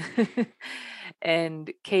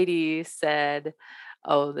 And Katie said,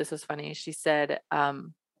 oh, this was funny. She said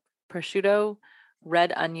prosciutto,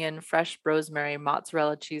 red onion, fresh rosemary,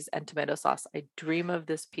 mozzarella cheese, and tomato sauce. I dream of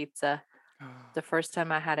this pizza. The first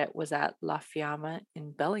time I had it was at La Fiamma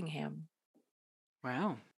in Bellingham.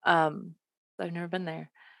 Wow. I've never been there.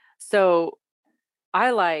 So I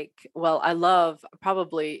love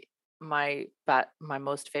probably my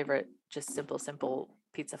most favorite, just simple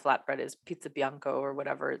pizza flatbread is pizza bianco or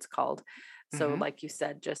whatever it's called. So like you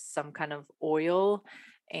said, just some kind of oil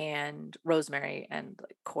and rosemary and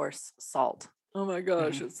like coarse salt. Oh my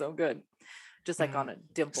gosh, it's so good. Just like on a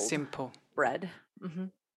simple bread.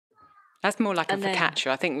 That's more like a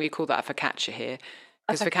focaccia. I think we call that a focaccia here.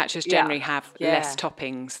 Because focaccias generally have less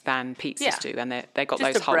toppings than pizzas do, and they got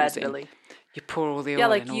just those holes bread, in. Really. You pour all the oil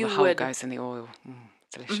like and all the whole goes in the oil.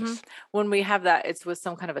 Delicious. When we have that, it's with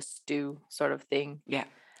some kind of a stew sort of thing. Yeah.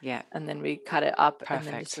 Yeah. And then we cut it up and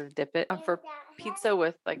then just Perfect. sort of dip it. For pizza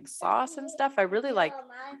with like sauce and stuff, I really like,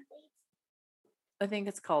 I think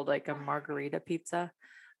it's called like a margarita pizza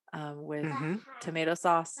with tomato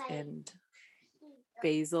sauce and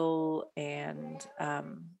basil and oh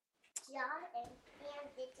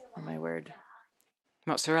my word,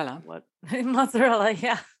 Mozzarella. what mozzarella?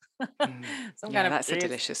 Yeah, some kind Yeah, of that's a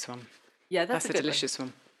delicious one. Yeah, that's That's a a good delicious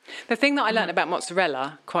one. The thing that I learned one. about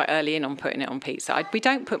mozzarella quite early in on putting it on pizza, we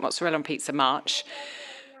don't put mozzarella on pizza much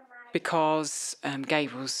because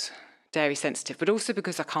Gabriel's dairy sensitive, but also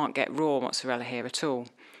because I can't get raw mozzarella here at all.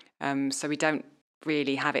 So we don't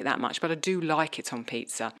really have it that much, but I do like it on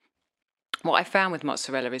pizza. What I found with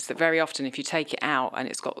mozzarella is that very often if you take it out and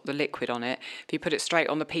it's got the liquid on it, if you put it straight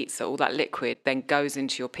on the pizza, all that liquid then goes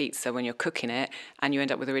into your pizza when you're cooking it and you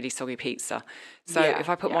end up with a really soggy pizza. So if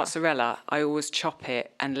I put mozzarella, I always chop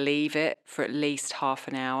it and leave it for at least half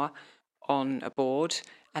an hour on a board,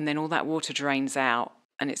 and then all that water drains out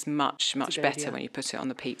and it's much better when you put it on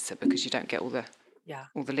the pizza because you don't get all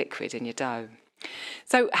the liquid in your dough.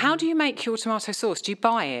 So how do you make your tomato sauce? Do you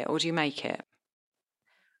buy it or do you make it?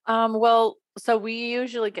 Well, so we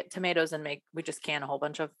usually get tomatoes and we just can a whole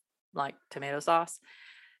bunch of like tomato sauce.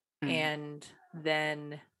 And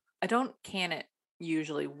then I don't can it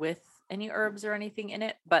usually with any herbs or anything in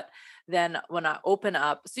it, but then when I open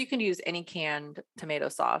up, so you can use any canned tomato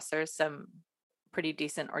sauce. There's some pretty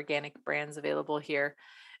decent organic brands available here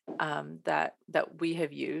that we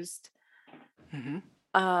have used.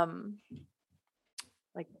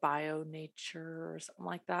 Like Bio Nature or something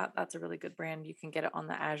like that. That's a really good brand. You can get it on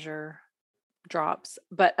the Azure drops.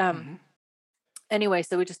 But anyway,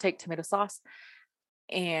 so we just take tomato sauce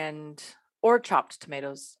or chopped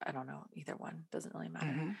tomatoes. I don't know, either one, doesn't really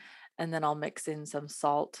matter. And then I'll mix in some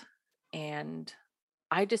salt, and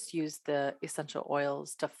I just use the essential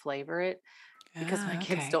oils to flavor it because my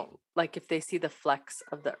kids don't like, if they see the flecks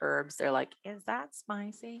of the herbs, they're like, is that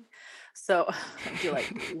spicy? So I do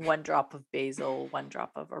like 1 drop of basil, 1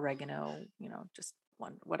 drop of oregano, just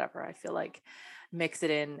one, whatever I feel like, mix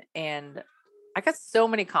it in. And I got so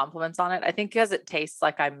many compliments on it. I think because it tastes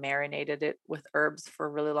like I marinated it with herbs for a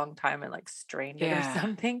really long time and like strained it or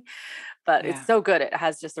something, but it's so good. It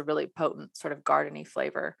has just a really potent sort of gardeny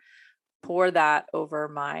flavor. Pour that over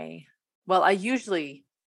I usually,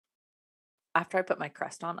 after I put my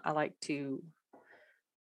crust on, I like to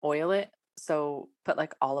oil it. So put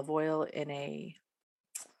like olive oil in I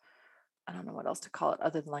don't know what else to call it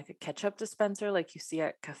other than like a ketchup dispenser, like you see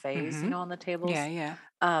at cafes, on the tables. Yeah.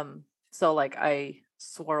 So like I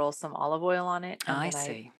swirl some olive oil on it, and then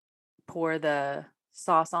I pour the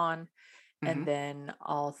sauce on, and then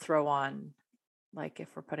I'll throw on, like if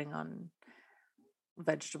we're putting on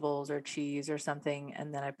vegetables or cheese or something,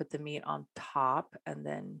 and then I put the meat on top and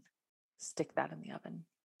then stick that in the oven.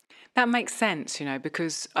 That makes sense,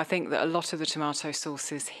 because I think that a lot of the tomato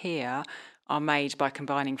sauces here are made by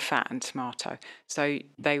combining fat and tomato. So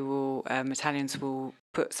they will, Italians will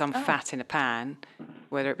put some fat in a pan,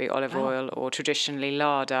 whether it be olive oil or traditionally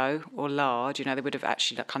lardo or lard. They would have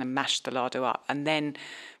actually kind of mashed the lardo up and then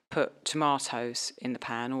put tomatoes in the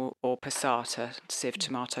pan or passata, sieved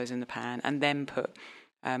tomatoes in the pan, and then put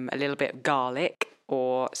a little bit of garlic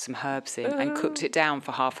or some herbs in and cooked it down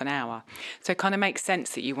for half an hour. So it kind of makes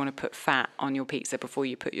sense that you want to put fat on your pizza before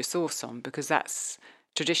you put your sauce on, because that's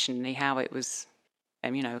traditionally how it was,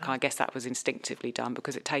 I guess that was instinctively done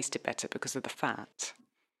because it tasted better because of the fat.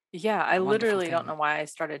 Yeah, I literally don't know why I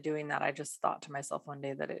started doing that. I just thought to myself one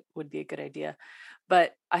day that it would be a good idea.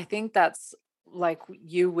 But I think that's like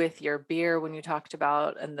you with your beer when you talked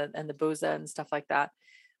about and the Boza and stuff like that.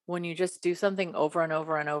 When you just do something over and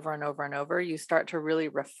over and over and over and over, you start to really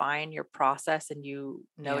refine your process, and you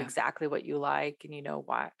know exactly what you like, and you know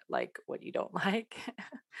why, like what you don't like.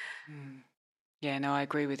 Yeah, no, I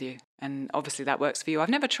agree with you. And obviously that works for you. I've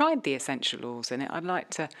never tried the essential oils in it. I'd like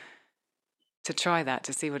to try that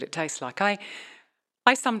to see what it tastes like. I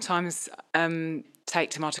sometimes take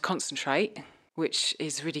tomato concentrate, which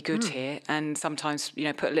is really good here, and sometimes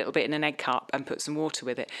put a little bit in an egg cup and put some water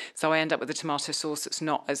with it. So I end up with a tomato sauce that's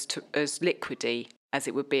not as liquidy as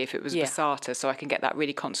it would be if it was passata. So I can get that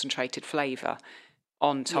really concentrated flavour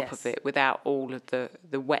on top of it without all of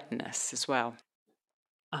the wetness as well.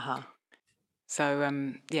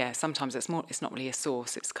 So sometimes it's not really a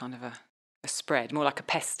sauce. It's kind of a spread, more like a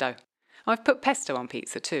pesto. I've put pesto on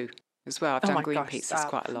pizza too as well. I've done green pizzas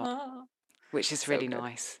quite a lot, which is really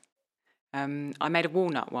nice. I made a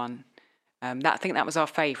walnut one. I think that was our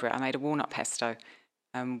favourite. I made a walnut pesto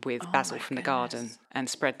with basil from the garden and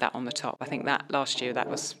spread that on the top. I think that last year that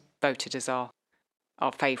was voted as our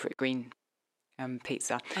favourite green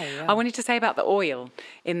pizza. Oh, yeah. I wanted to say about the oil,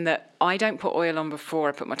 in that I don't put oil on before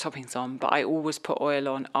I put my toppings on, but I always put oil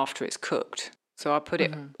on after it's cooked. So I put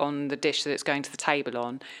it on the dish that it's going to the table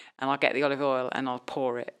on, and I'll get the olive oil and I'll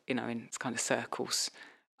pour it, in kind of circles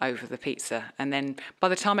over the pizza. And then by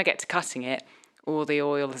the time I get to cutting it, all the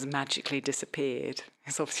oil has magically disappeared.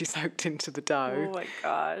 It's obviously soaked into the dough. Oh my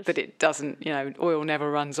gosh. But it doesn't, oil never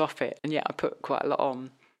runs off it. And yet I put quite a lot on.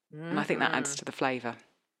 And I think that adds to the flavour.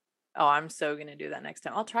 Oh, I'm so going to do that next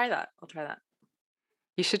time. I'll try that.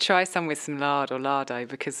 You should try some with some lard or lardo,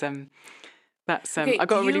 because that's Okay, I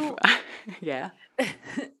got a really yeah.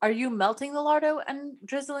 Are you melting the lardo and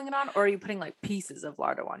drizzling it on, or are you putting like pieces of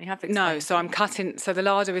lardo on? You have to explain. No, so I'm cutting. So the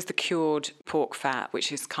lardo is the cured pork fat,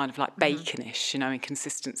 which is kind of like baconish, in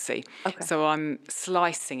consistency. Okay. So I'm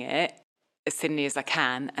slicing it as thinly as I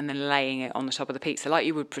can and then laying it on the top of the pizza, like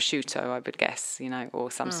you would prosciutto, I would guess,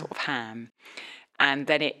 or some sort of ham. And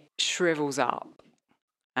then it shrivels up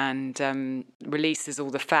and releases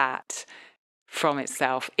all the fat from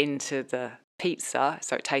itself into the pizza,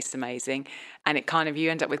 so it tastes amazing. And it kind of,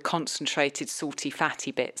 you end up with concentrated salty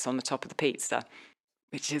fatty bits on the top of the pizza,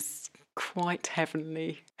 which is quite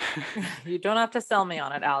heavenly. You don't have to sell me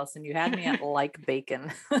on it, Alison. You had me at like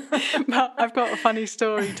bacon. But I've got a funny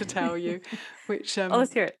story to tell you, which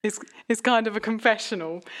let's hear it. is kind of a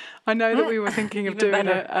confessional. I know that we were thinking of doing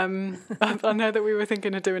I know that we were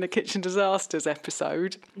thinking of doing a kitchen disasters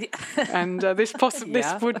episode, and this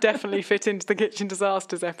would definitely fit into the kitchen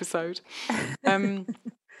disasters episode.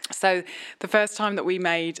 So the first time that we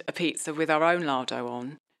made a pizza with our own lardo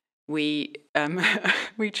on, we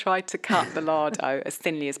tried to cut the lardo as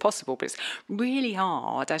thinly as possible, but it's really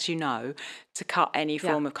hard, as you know, to cut any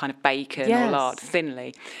form of kind of bacon or lard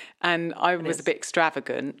thinly. And I was a bit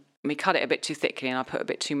extravagant. We cut it a bit too thickly, and I put a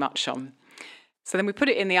bit too much on. So then we put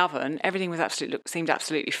it in the oven. Everything seemed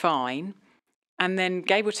absolutely fine. And then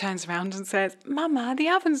Gabriel turns around and says, "Mama, the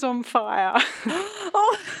oven's on fire."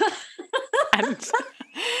 Oh. And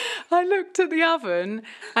I looked at the oven,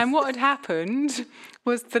 and what had happened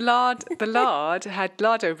was the lard had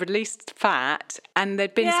lardo released fat, and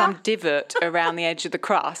there'd been some divot around the edge of the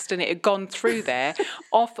crust, and it had gone through there,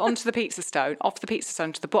 off the pizza stone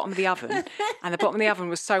to the bottom of the oven, and the bottom of the oven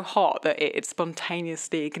was so hot that it had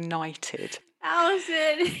spontaneously ignited.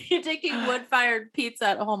 Alison, you're taking wood-fired pizza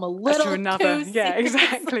at home a little to another, too yeah,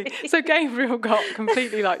 exactly. So Gabriel got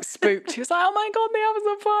completely spooked. He was like, "Oh my God, the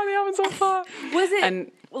oven's on fire!" Was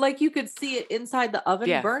it like you could see it inside the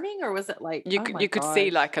oven burning, or was it like you could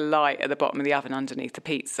see like a light at the bottom of the oven underneath the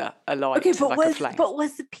pizza, a light, okay, but like a flame. But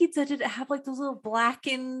was the pizza? Did it have like those little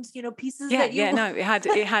blackened, pieces? Yeah, no,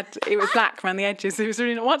 it was black around the edges. It was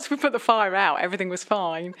really. Once we put the fire out, everything was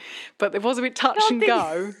fine, but it was a bit touch and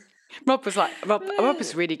go. Rob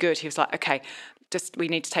was really good. He was like, "Okay, we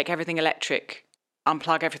need to take everything electric,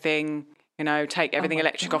 unplug everything, take everything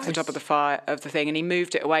electric off the top of the thing." And he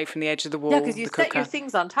moved it away from the edge of the wall. Yeah, because you set your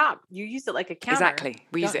things on top. You use it like a counter. Exactly.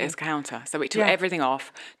 We use it as a counter. So we took everything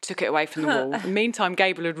off, took it away from the wall. In the meantime,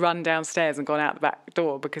 Gabriel had run downstairs and gone out the back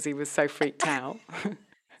door because he was so freaked out.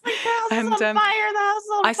 Like, the house is on fire, the house is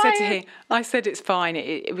on fire. I said it's fine.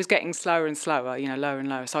 It was getting slower and slower, lower and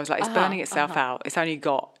lower. So I was like, it's burning itself out. It's only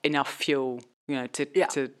got enough fuel,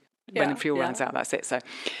 to when the fuel runs out, that's it. So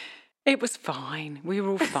it was fine. We were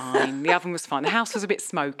all fine. The oven was fine. The house was a bit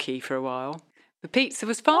smoky for a while. The pizza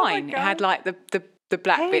was fine. It had like the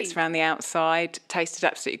black bits around the outside. Tasted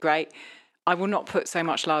absolutely great. I will not put so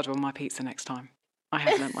much lardo on my pizza next time. I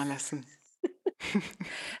have learnt my lesson.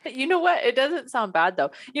 You know what? It doesn't sound bad though.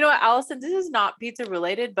 You know what, Alison? This is not pizza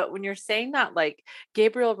related, but when you're saying that, like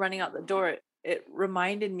Gabriel running out the door, it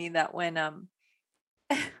reminded me that when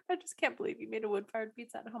I just can't believe you made a wood-fired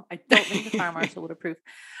pizza at home. I don't think the fire marshal would approve.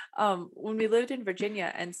 When we lived in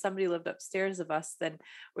Virginia and somebody lived upstairs of us, then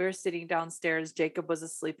we were sitting downstairs. Jacob was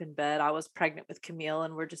asleep in bed. I was pregnant with Camille,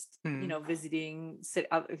 and we're just, visiting.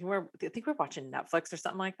 I think we're watching Netflix or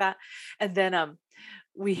something like that. And then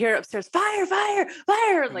we hear upstairs, fire,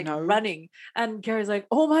 like running. And Gary's like,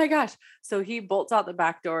 "Oh my gosh." So he bolts out the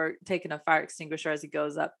back door, taking a fire extinguisher as he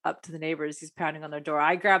goes up to the neighbors. He's pounding on their door.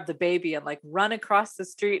 I grab the baby and like run across the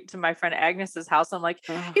street to my friend Agnes's house. I'm like,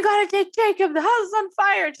 "You got to take Jacob. The house is on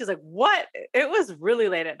fire." And she's like, "What?" It was really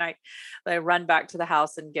late at night. I run back to the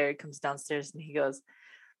house and Gary comes downstairs and he goes,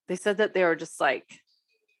 "They said that they were just like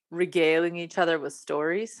regaling each other with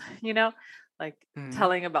stories,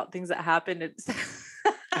 telling about things that happened." It's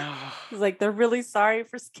He's like, "They're really sorry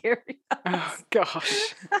for scaring us." Oh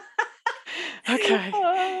gosh. Okay.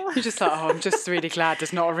 You're just like, "Oh, I'm just really glad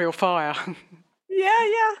there's not a real fire."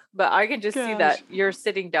 Yeah. But I can just see that Gosh. you're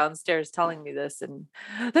sitting downstairs telling me this, and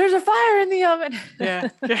there's a fire in the oven. Yeah,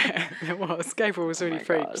 it was. Gabriel was Oh really my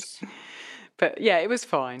freaked. gosh. But yeah, it was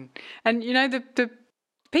fine. And the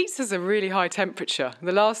pizzas are really high temperature.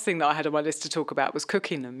 The last thing that I had on my list to talk about was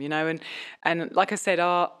cooking them, and like I said,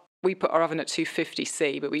 we put our oven at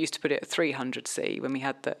 250C, but we used to put it at 300C when we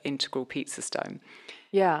had the integral pizza stone.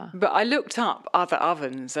 Yeah. But I looked up other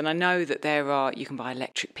ovens, and I know that you can buy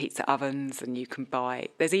electric pizza ovens, and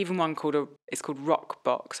there's even one it's called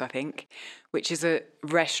Rockbox, I think, which is a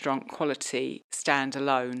restaurant quality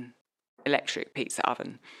standalone electric pizza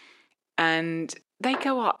oven. And they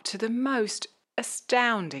go up to the most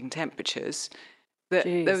astounding temperatures.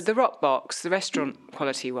 The Rockbox, the restaurant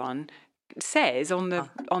quality one, says on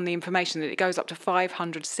the information that it goes up to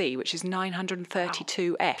 500C, which is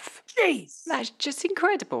 932F. Jeez. That's just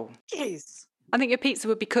incredible. Jeez. I think your pizza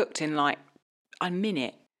would be cooked in like a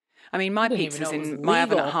minute. I mean, my pizza's in my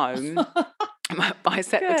oven at home. I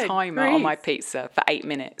set the timer on my pizza for 8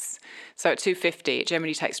 minutes. So at 250, it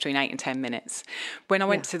generally takes between 8 and 10 minutes. When I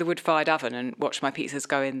went to the wood-fired oven and watched my pizzas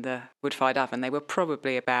go in the wood-fired oven, they were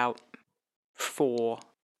probably about 4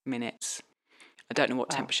 minutes. I don't know what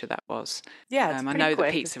temperature that was. Yeah, it's I know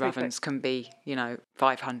that pizza ovens can be,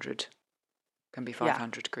 500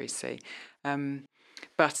 degrees C. The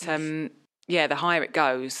higher it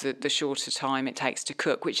goes, the shorter time it takes to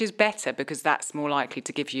cook, which is better because that's more likely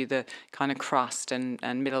to give you the kind of crust and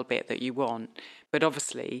middle bit that you want. But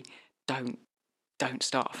obviously, don't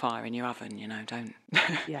start a fire in your oven, don't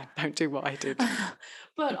do what I did.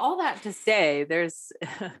 But all that to say, there's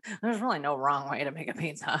really no wrong way to make a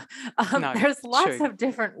pizza. There's lots of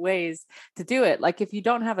different ways to do it. Like if you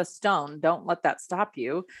don't have a stone, don't let that stop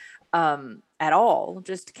you at all.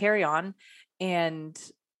 Just carry on. And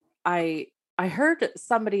I heard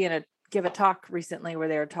somebody give a talk recently where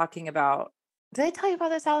they were talking about, did I tell you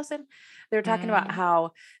about this, Allison? They were talking about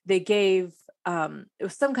how they gave, it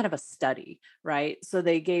was some kind of a study, right? So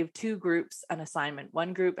they gave 2 groups an assignment.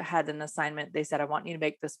 One group had an assignment. They said, I want you to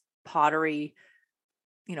make this pottery,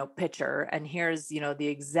 pitcher. And here's, the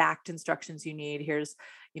exact instructions you need. Here's,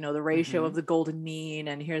 the ratio of the golden mean.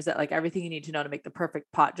 And here's that, like everything you need to know to make the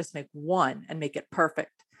perfect pot. Just make one and make it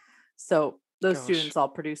perfect. So those students all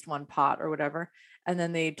produced 1 pot or whatever. And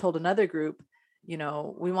then they told another group,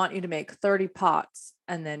 we want you to make 30 pots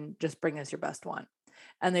and then just bring us your best one.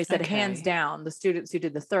 And they said, hands down, the students who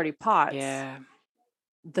did the 30 pots,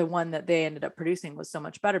 the one that they ended up producing was so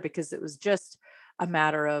much better because it was just a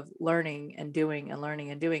matter of learning and doing and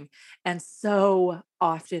learning and doing. And so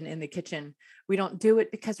often in the kitchen, we don't do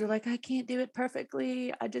it because we're like, I can't do it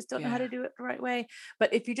perfectly. I just don't know how to do it the right way.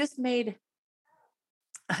 But if you just made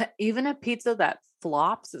even a pizza that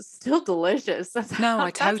flops is still delicious.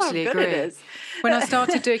 I totally agree. When I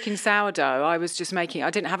started doing sourdough, I was just I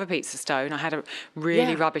didn't have a pizza stone. I had a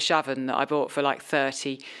really rubbish oven that I bought for like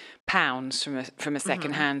 £30 from a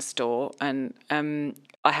second-hand store. And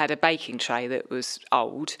I had a baking tray that was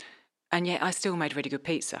old, and yet I still made really good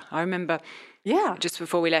pizza. I remember just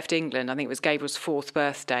before we left England, I think it was Gabriel's 4th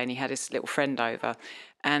birthday, and he had his little friend over.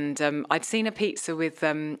 And I'd seen a pizza with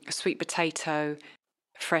sweet potato,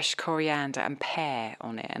 fresh coriander and pear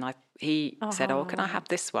on it, and he said, can I have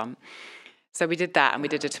this one? So we did that, and we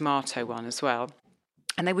did a tomato one as well,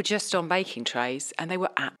 and they were just on baking trays and they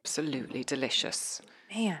were absolutely delicious.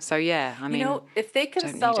 Man. So I mean, if they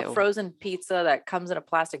can sell a frozen pizza that comes in a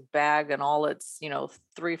plastic bag and all its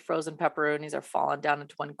 3 frozen pepperonis are falling down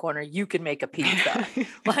into one corner, you can make a pizza.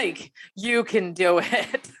 Like you can do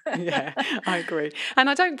it. Yeah, I agree. And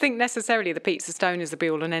I don't think necessarily the pizza stone is the be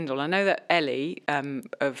all and end all. I know that Ellie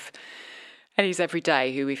of Ellie's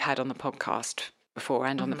Everyday, who we've had on the podcast before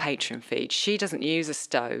and on the Patreon feed, she doesn't use a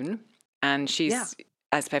stone, and she's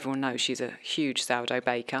as everyone knows, she's a huge sourdough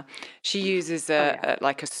baker. She uses a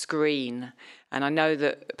screen, and I know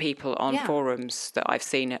that people on forums that I've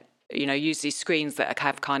seen use these screens that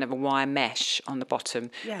have kind of a wire mesh on the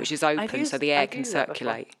bottom, which is open so the air can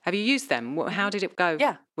circulate. Have you used them? How did it go?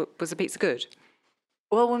 Yeah. Was the pizza good?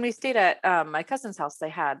 Well, when we stayed at my cousin's house, they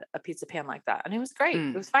had a pizza pan like that, and it was great.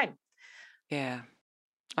 It was fine. Yeah.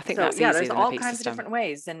 I think that's easier than a pizza stone. There's all kinds of different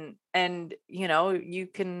ways, and you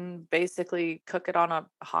can basically cook it on a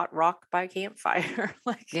hot rock by campfire.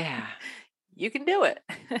 You can do it.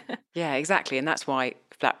 Yeah, exactly, and that's why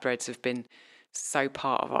flatbreads have been so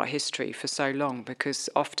part of our history for so long, because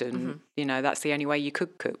often that's the only way you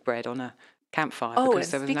could cook bread on a campfire,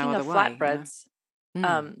 because there was no other way. Speaking of flatbreads,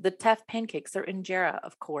 The Teff pancakes are injera,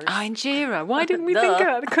 of course. Injera. Why didn't we think of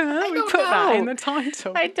that? We put that in the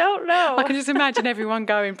title. I don't know. I can just imagine everyone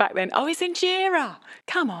going back then, oh, it's injera.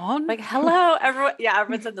 Come on. Like, hello, everyone. Yeah,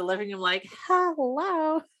 everyone's in the living room like,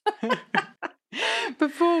 hello.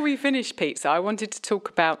 Before we finish pizza, I wanted to talk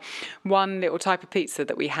about one little type of pizza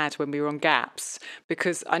that we had when we were on GAPS,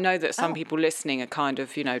 because I know that some people listening are kind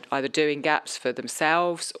of, either doing GAPS for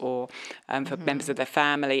themselves or for members of their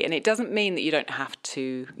family. And it doesn't mean that you don't have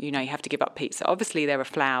to, you have to give up pizza. Obviously, there are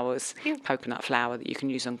flours, coconut flour that you can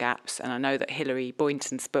use on GAPS. And I know that Hilary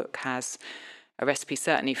Boynton's book has a recipe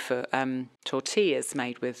certainly for tortillas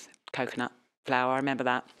made with coconut flour. I remember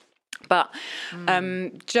that. But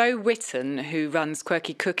Jo Whitton, who runs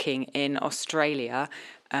Quirky Cooking in Australia,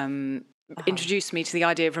 introduced me to the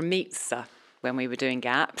idea of a pizza when we were doing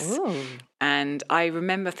GAPS. Ooh. And I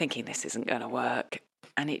remember thinking, this isn't going to work.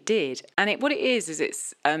 And it did. And what it is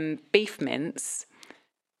it's beef mince,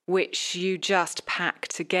 which you just pack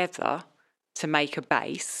together to make a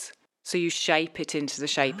base. So you shape it into the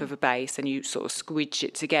shape of a base and you sort of squidge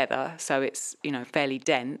it together so it's, fairly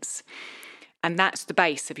dense. And that's the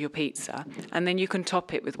base of your pizza. And then you can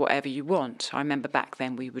top it with whatever you want. I remember back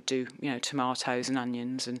then we would do, tomatoes and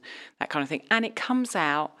onions and that kind of thing. And it comes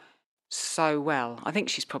out so well. I think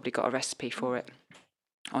she's probably got a recipe for it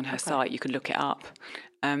on her site. You can look it up.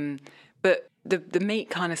 But the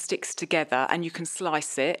meat kind of sticks together and you can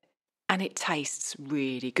slice it and it tastes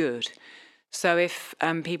really good. So if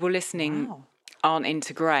people listening aren't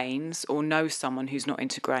into grains or know someone who's not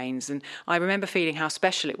into grains, and I remember feeling how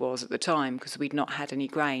special it was at the time because we'd not had any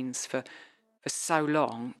grains for so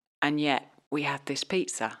long, and yet we had this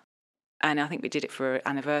pizza. And I think we did it for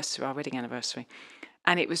our wedding anniversary,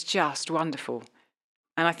 and it was just wonderful.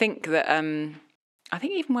 And I think that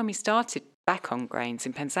even when we started back on grains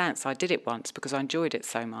in Penzance, I did it once because I enjoyed it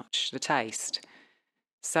so much, the taste.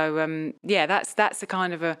 So that's a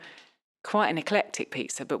kind of quite an eclectic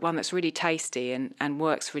pizza, but one that's really tasty and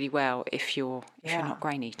works really well if you're not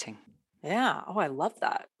grain eating. Yeah. Oh, I love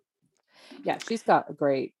that. Yeah, she's got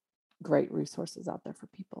great resources out there for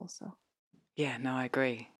people. So. Yeah, no, I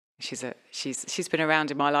agree. She's been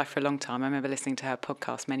around in my life for a long time. I remember listening to her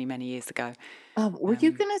podcast many, many years ago. Were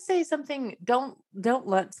you going to say something? Don't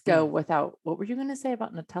let's go without. What were you going to say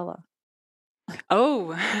about Nutella?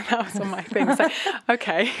 Oh, that was on my thing. So,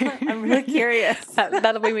 okay. I'm really curious.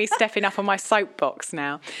 That'll be me stepping up on my soapbox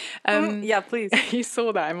now. Yeah, please. You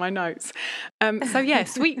saw that in my notes.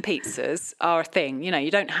 Sweet pizzas are a thing.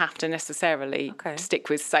 You don't have to necessarily stick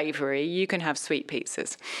with savoury. You can have sweet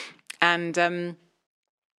pizzas. And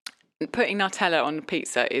putting Nutella on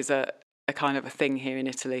pizza is a kind of a thing here in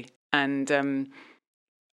Italy. And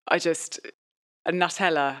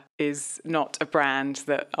Nutella is not a brand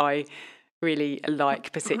that I really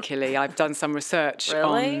like particularly. I've done some research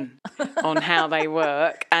on how they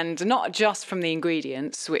work, and not just from the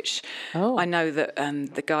ingredients, which I know that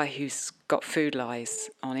the guy who's got Food Lies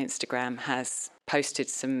on Instagram has posted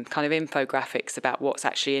some kind of infographics about what's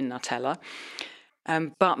actually in Nutella,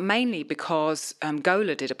 but mainly because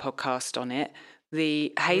Gola did a podcast on it.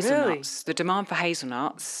 The hazelnuts, the demand for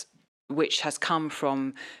hazelnuts, which has come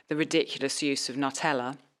from the ridiculous use of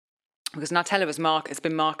Nutella. Because Nutella has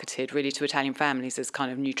been marketed really to Italian families as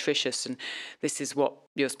kind of nutritious, and this is what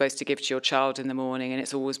you're supposed to give to your child in the morning, and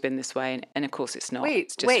it's always been this way. And of course, it's not.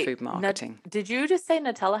 It's just food marketing. Did you just say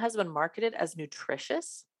Nutella has been marketed as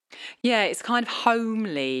nutritious? Yeah, it's kind of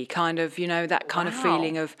homely, kind of, that kind of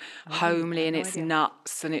feeling of homely, and it's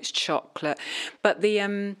nuts and it's chocolate. But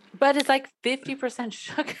but it's like 50%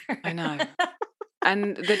 sugar. I know.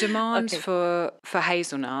 And the demand for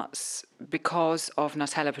hazelnuts, because of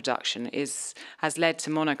Nutella production, has led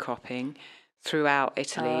to monocropping throughout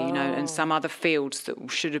Italy, and some other fields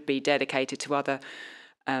that should have been dedicated to other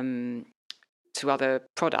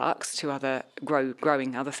products, to other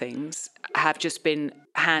growing other things, have just been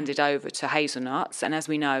handed over to hazelnuts. And as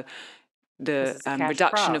we know, the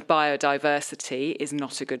reduction of biodiversity is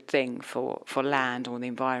not a good thing for land or the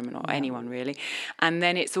environment or anyone really. And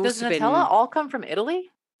then it's also Does Nutella all come from Italy?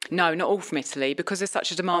 No, not all from Italy, because there's such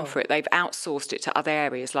a demand for it. They've outsourced it to other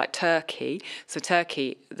areas like Turkey. So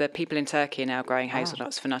the people in Turkey are now growing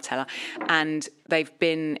hazelnuts for Nutella, and they've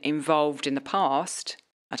been involved in the past.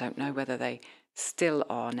 I don't know whether they still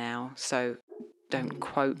are now, so don't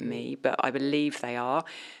quote me, but I believe they are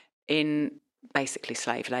in basically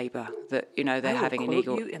slave labour, that they're having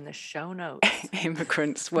illegal you in the show notes.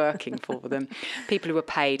 immigrants working for them, people who were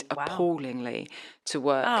paid appallingly to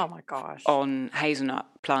work on hazelnut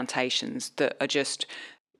plantations that are just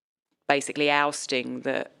basically ousting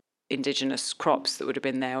the indigenous crops that would have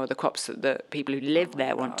been there, or the crops that the people who live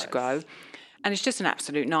there want to grow, And it's just an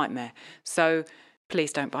absolute nightmare. So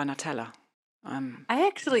please don't buy Nutella.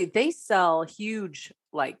 They sell huge,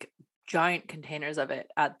 like giant containers of it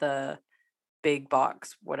at the big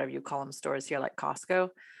box, whatever you call them, stores here, like Costco.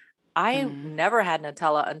 I never had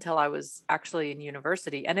Nutella until I was actually in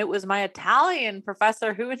university, and it was my Italian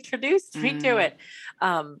professor who introduced me to it.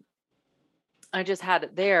 I just had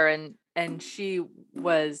it there, and she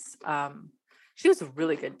was a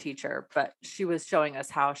really good teacher, but she was showing us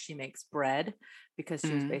how she makes bread, because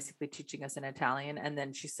she was basically teaching us in Italian. And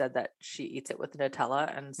then she said that she eats it with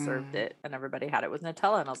Nutella and served it, and everybody had it with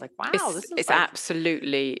Nutella. And I was like, wow, it's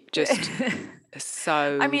absolutely just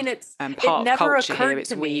so. I mean, it part never of culture here. occurred It's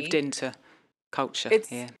to weaved me. into culture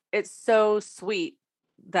here. It's so sweet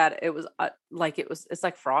that it was it's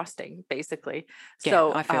like frosting, basically. Yeah,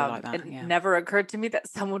 so I feel like that. It Yeah. never occurred to me that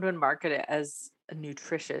someone would market it as a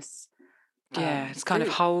nutritious. Yeah, it's kind of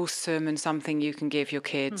food. wholesome and something you can give your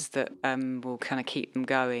kids that will kind of keep them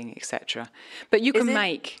going, etc. But you can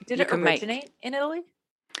make. Did you it can originate in Italy?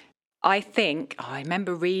 I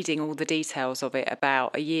remember reading all the details of it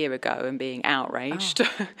about a year ago and being outraged.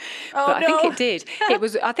 But I think it did.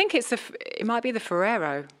 I think it might be the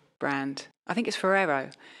Ferrero brand. I think it's Ferrero.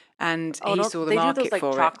 And he saw the market do those, like,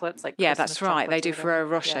 for chocolates, it. like Yeah, Christmas that's right. They chocolates or do whatever. Ferrero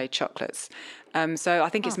Rocher Yeah. chocolates. So I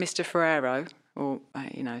think it's Mr. Ferrero, or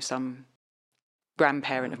some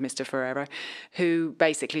grandparent of Mr. Ferrero, who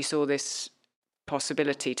basically saw this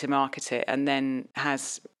possibility to market it, and then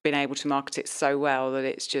has been able to market it so well that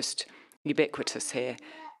it's just ubiquitous here.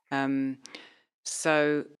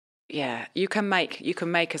 So yeah, you can make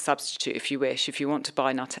a substitute if you wish. If you want to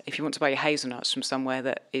buy your hazelnuts from somewhere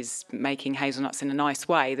that is making hazelnuts in a nice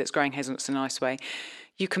way, that's growing hazelnuts in a nice way,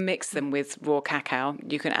 you can mix them with raw cacao.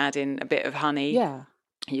 You can add in a bit of honey. Yeah.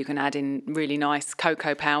 You can add in really nice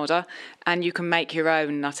cocoa powder, and you can make your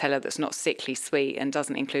own Nutella that's not sickly sweet and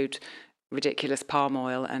doesn't include ridiculous palm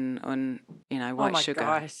oil and white sugar. Oh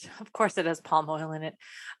my gosh. Of course it has palm oil in it.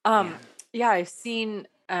 Yeah, I've seen,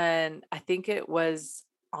 and I think it was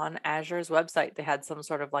on Azure's website, they had some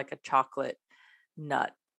sort of like a chocolate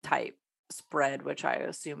nut type spread, which I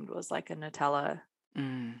assumed was like a Nutella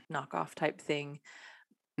knockoff type thing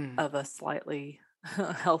of a slightly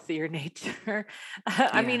healthier nature.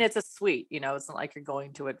 I mean, it's a sweet, it's not like you're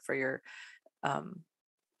going to it for your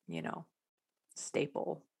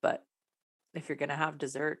staple, but if you're going to have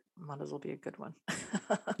dessert, might as well be a good one.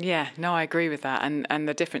 Yeah, no, I agree with that. And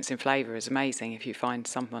the difference in flavour is amazing if you find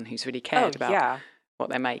someone who's really cared about what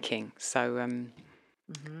they're making. So,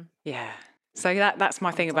 yeah. So that's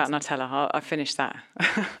my thing about Nutella. I finished that.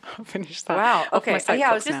 I finished that. Wow. Okay.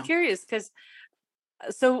 I was just now. curious because,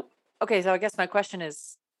 so I guess my question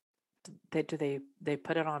is, do they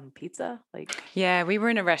put it on pizza? Like, yeah, we were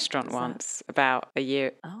in a restaurant once about a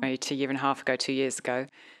year, maybe 2 years and a half ago, 2 years ago.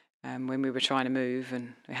 When we were trying to move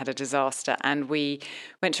and we had a disaster, and we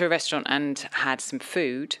went to a restaurant and had some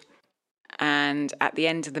food, and at the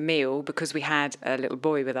end of the meal, because we had a little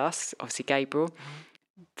boy with us, obviously Gabriel,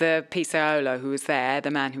 the pizzaiolo who was there,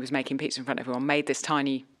 the man who was making pizza in front of everyone, made this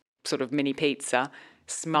tiny sort of mini pizza,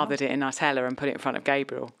 smothered it in Nutella and put it in front of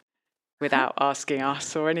Gabriel without asking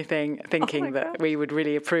us or anything, thinking that we would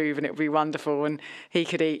really approve and it would be wonderful, and he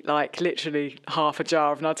could eat like literally half a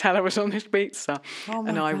jar of Nutella was on this pizza.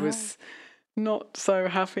 And I was not so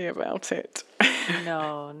happy about it.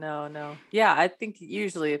 No. Yeah, I think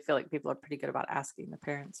usually I feel like people are pretty good about asking the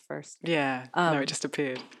parents first. Yeah, no, it just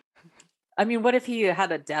appeared. I mean, what if he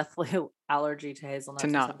had a deathly allergy to hazelnuts? To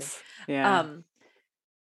nuts, yeah.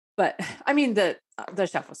 But I mean, the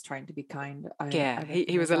chef was trying to be kind.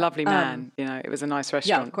 He was a lovely man. It was a nice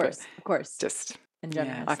restaurant. Yeah, of course. Just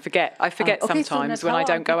generous. I forget sometimes when I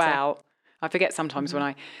don't go out. I forget sometimes when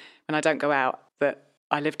I don't go out that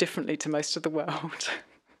I live differently to most of the world.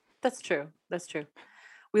 That's true.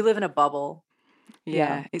 We live in a bubble.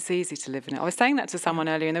 Yeah, it's easy to live in it. I was saying that to someone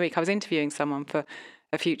earlier in the week. I was interviewing someone for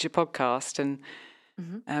a future podcast, and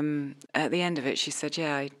at the end of it, she said,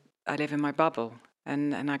 "Yeah, I live in my bubble,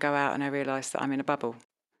 and I go out and I realise that I'm in a bubble,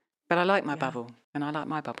 but I like my bubble, and I like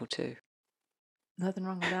my bubble too." Nothing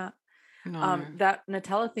wrong with that. No. That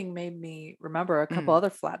Nutella thing made me remember a couple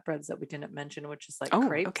other flatbreads that we didn't mention, which is like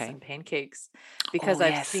crepes and pancakes, because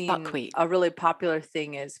I've seen buckwheat. A really popular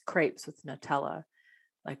thing is crepes with Nutella,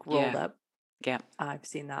 like rolled up. Yeah, I've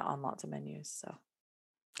seen that on lots of menus. So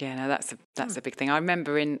yeah, no, that's a big thing. I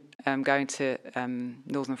remember in going to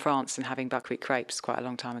northern France and having buckwheat crepes quite a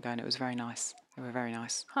long time ago, and it was very nice. They were very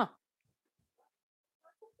nice. Huh.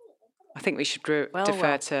 I think we should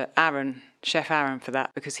defer to Aaron, Chef Aaron, for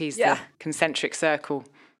that, because he's the concentric circle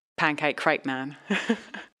pancake crepe man.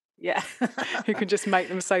 Yeah. Who can just make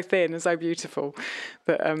them so thin and so beautiful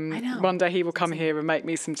that know. one day he will come here and make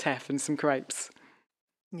me some teff and some crepes.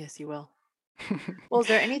 Yes, you will. Well, is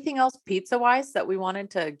there anything else pizza wise that we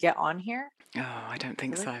wanted to get on here? Oh, I don't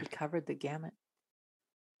think feel so. like we covered the gamut.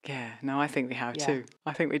 Yeah, no, I think we have Yeah. too.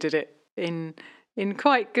 I think we did it in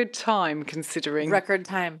quite good time considering. Record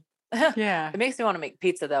time. Yeah. It makes me want to make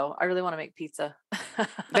pizza though. I really want to make pizza.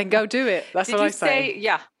 Then go do it. That's Did what you I say.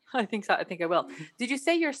 Yeah, I think so. I think I will. Did you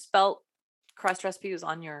say your spelt crust recipe was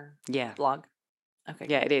on your Yeah. blog? Okay.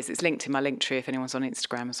 Yeah, it is. It's linked in my link tree if anyone's on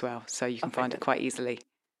Instagram as well, so you can Okay, find it good. quite easily.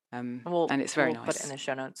 And it's very We'll put it in nice. the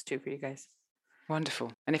show notes too for you guys.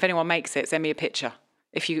 Wonderful. And if anyone makes it, send me a picture.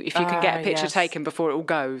 If you can get a picture Yes. taken before it all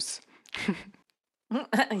goes.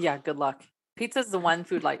 Yeah, good luck. Pizza's the one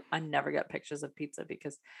food like I never get pictures of pizza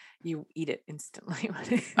because you eat it instantly.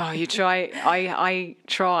 Oh, you try. I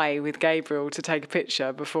try with Gabriel to take a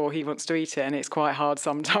picture before he wants to eat it, and it's quite hard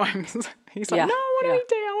sometimes. He's like, Yeah, "No, I want to yeah.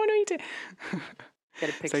 eat it. I want to eat it." Get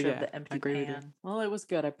a picture yeah, of the I empty agree with you. pan. Well, it was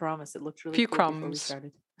good. I promise. It looked really Few cool before we crumbs.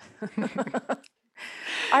 started.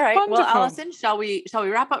 All right. Well, Wonderful. Alison, shall we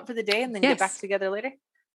wrap up for the day and then get back Yes. together later?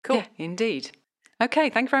 Cool. Yeah, indeed. Okay,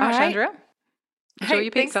 thank you very much, All right. Andrea. Enjoy Hey,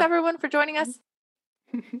 your thanks pizza. everyone for joining us.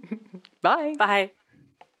 Bye. Bye.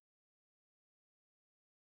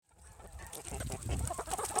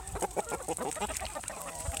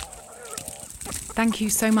 Thank you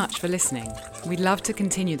so much for listening. We'd love to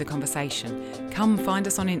continue the conversation. Come find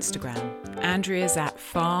us on Instagram. Andrea's at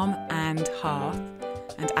Farm and Hearth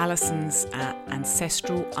and Alison's at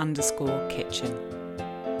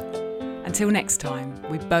ancestral_kitchen. Until next time,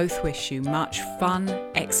 we both wish you much fun,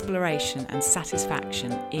 exploration and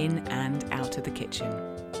satisfaction in and out of the kitchen.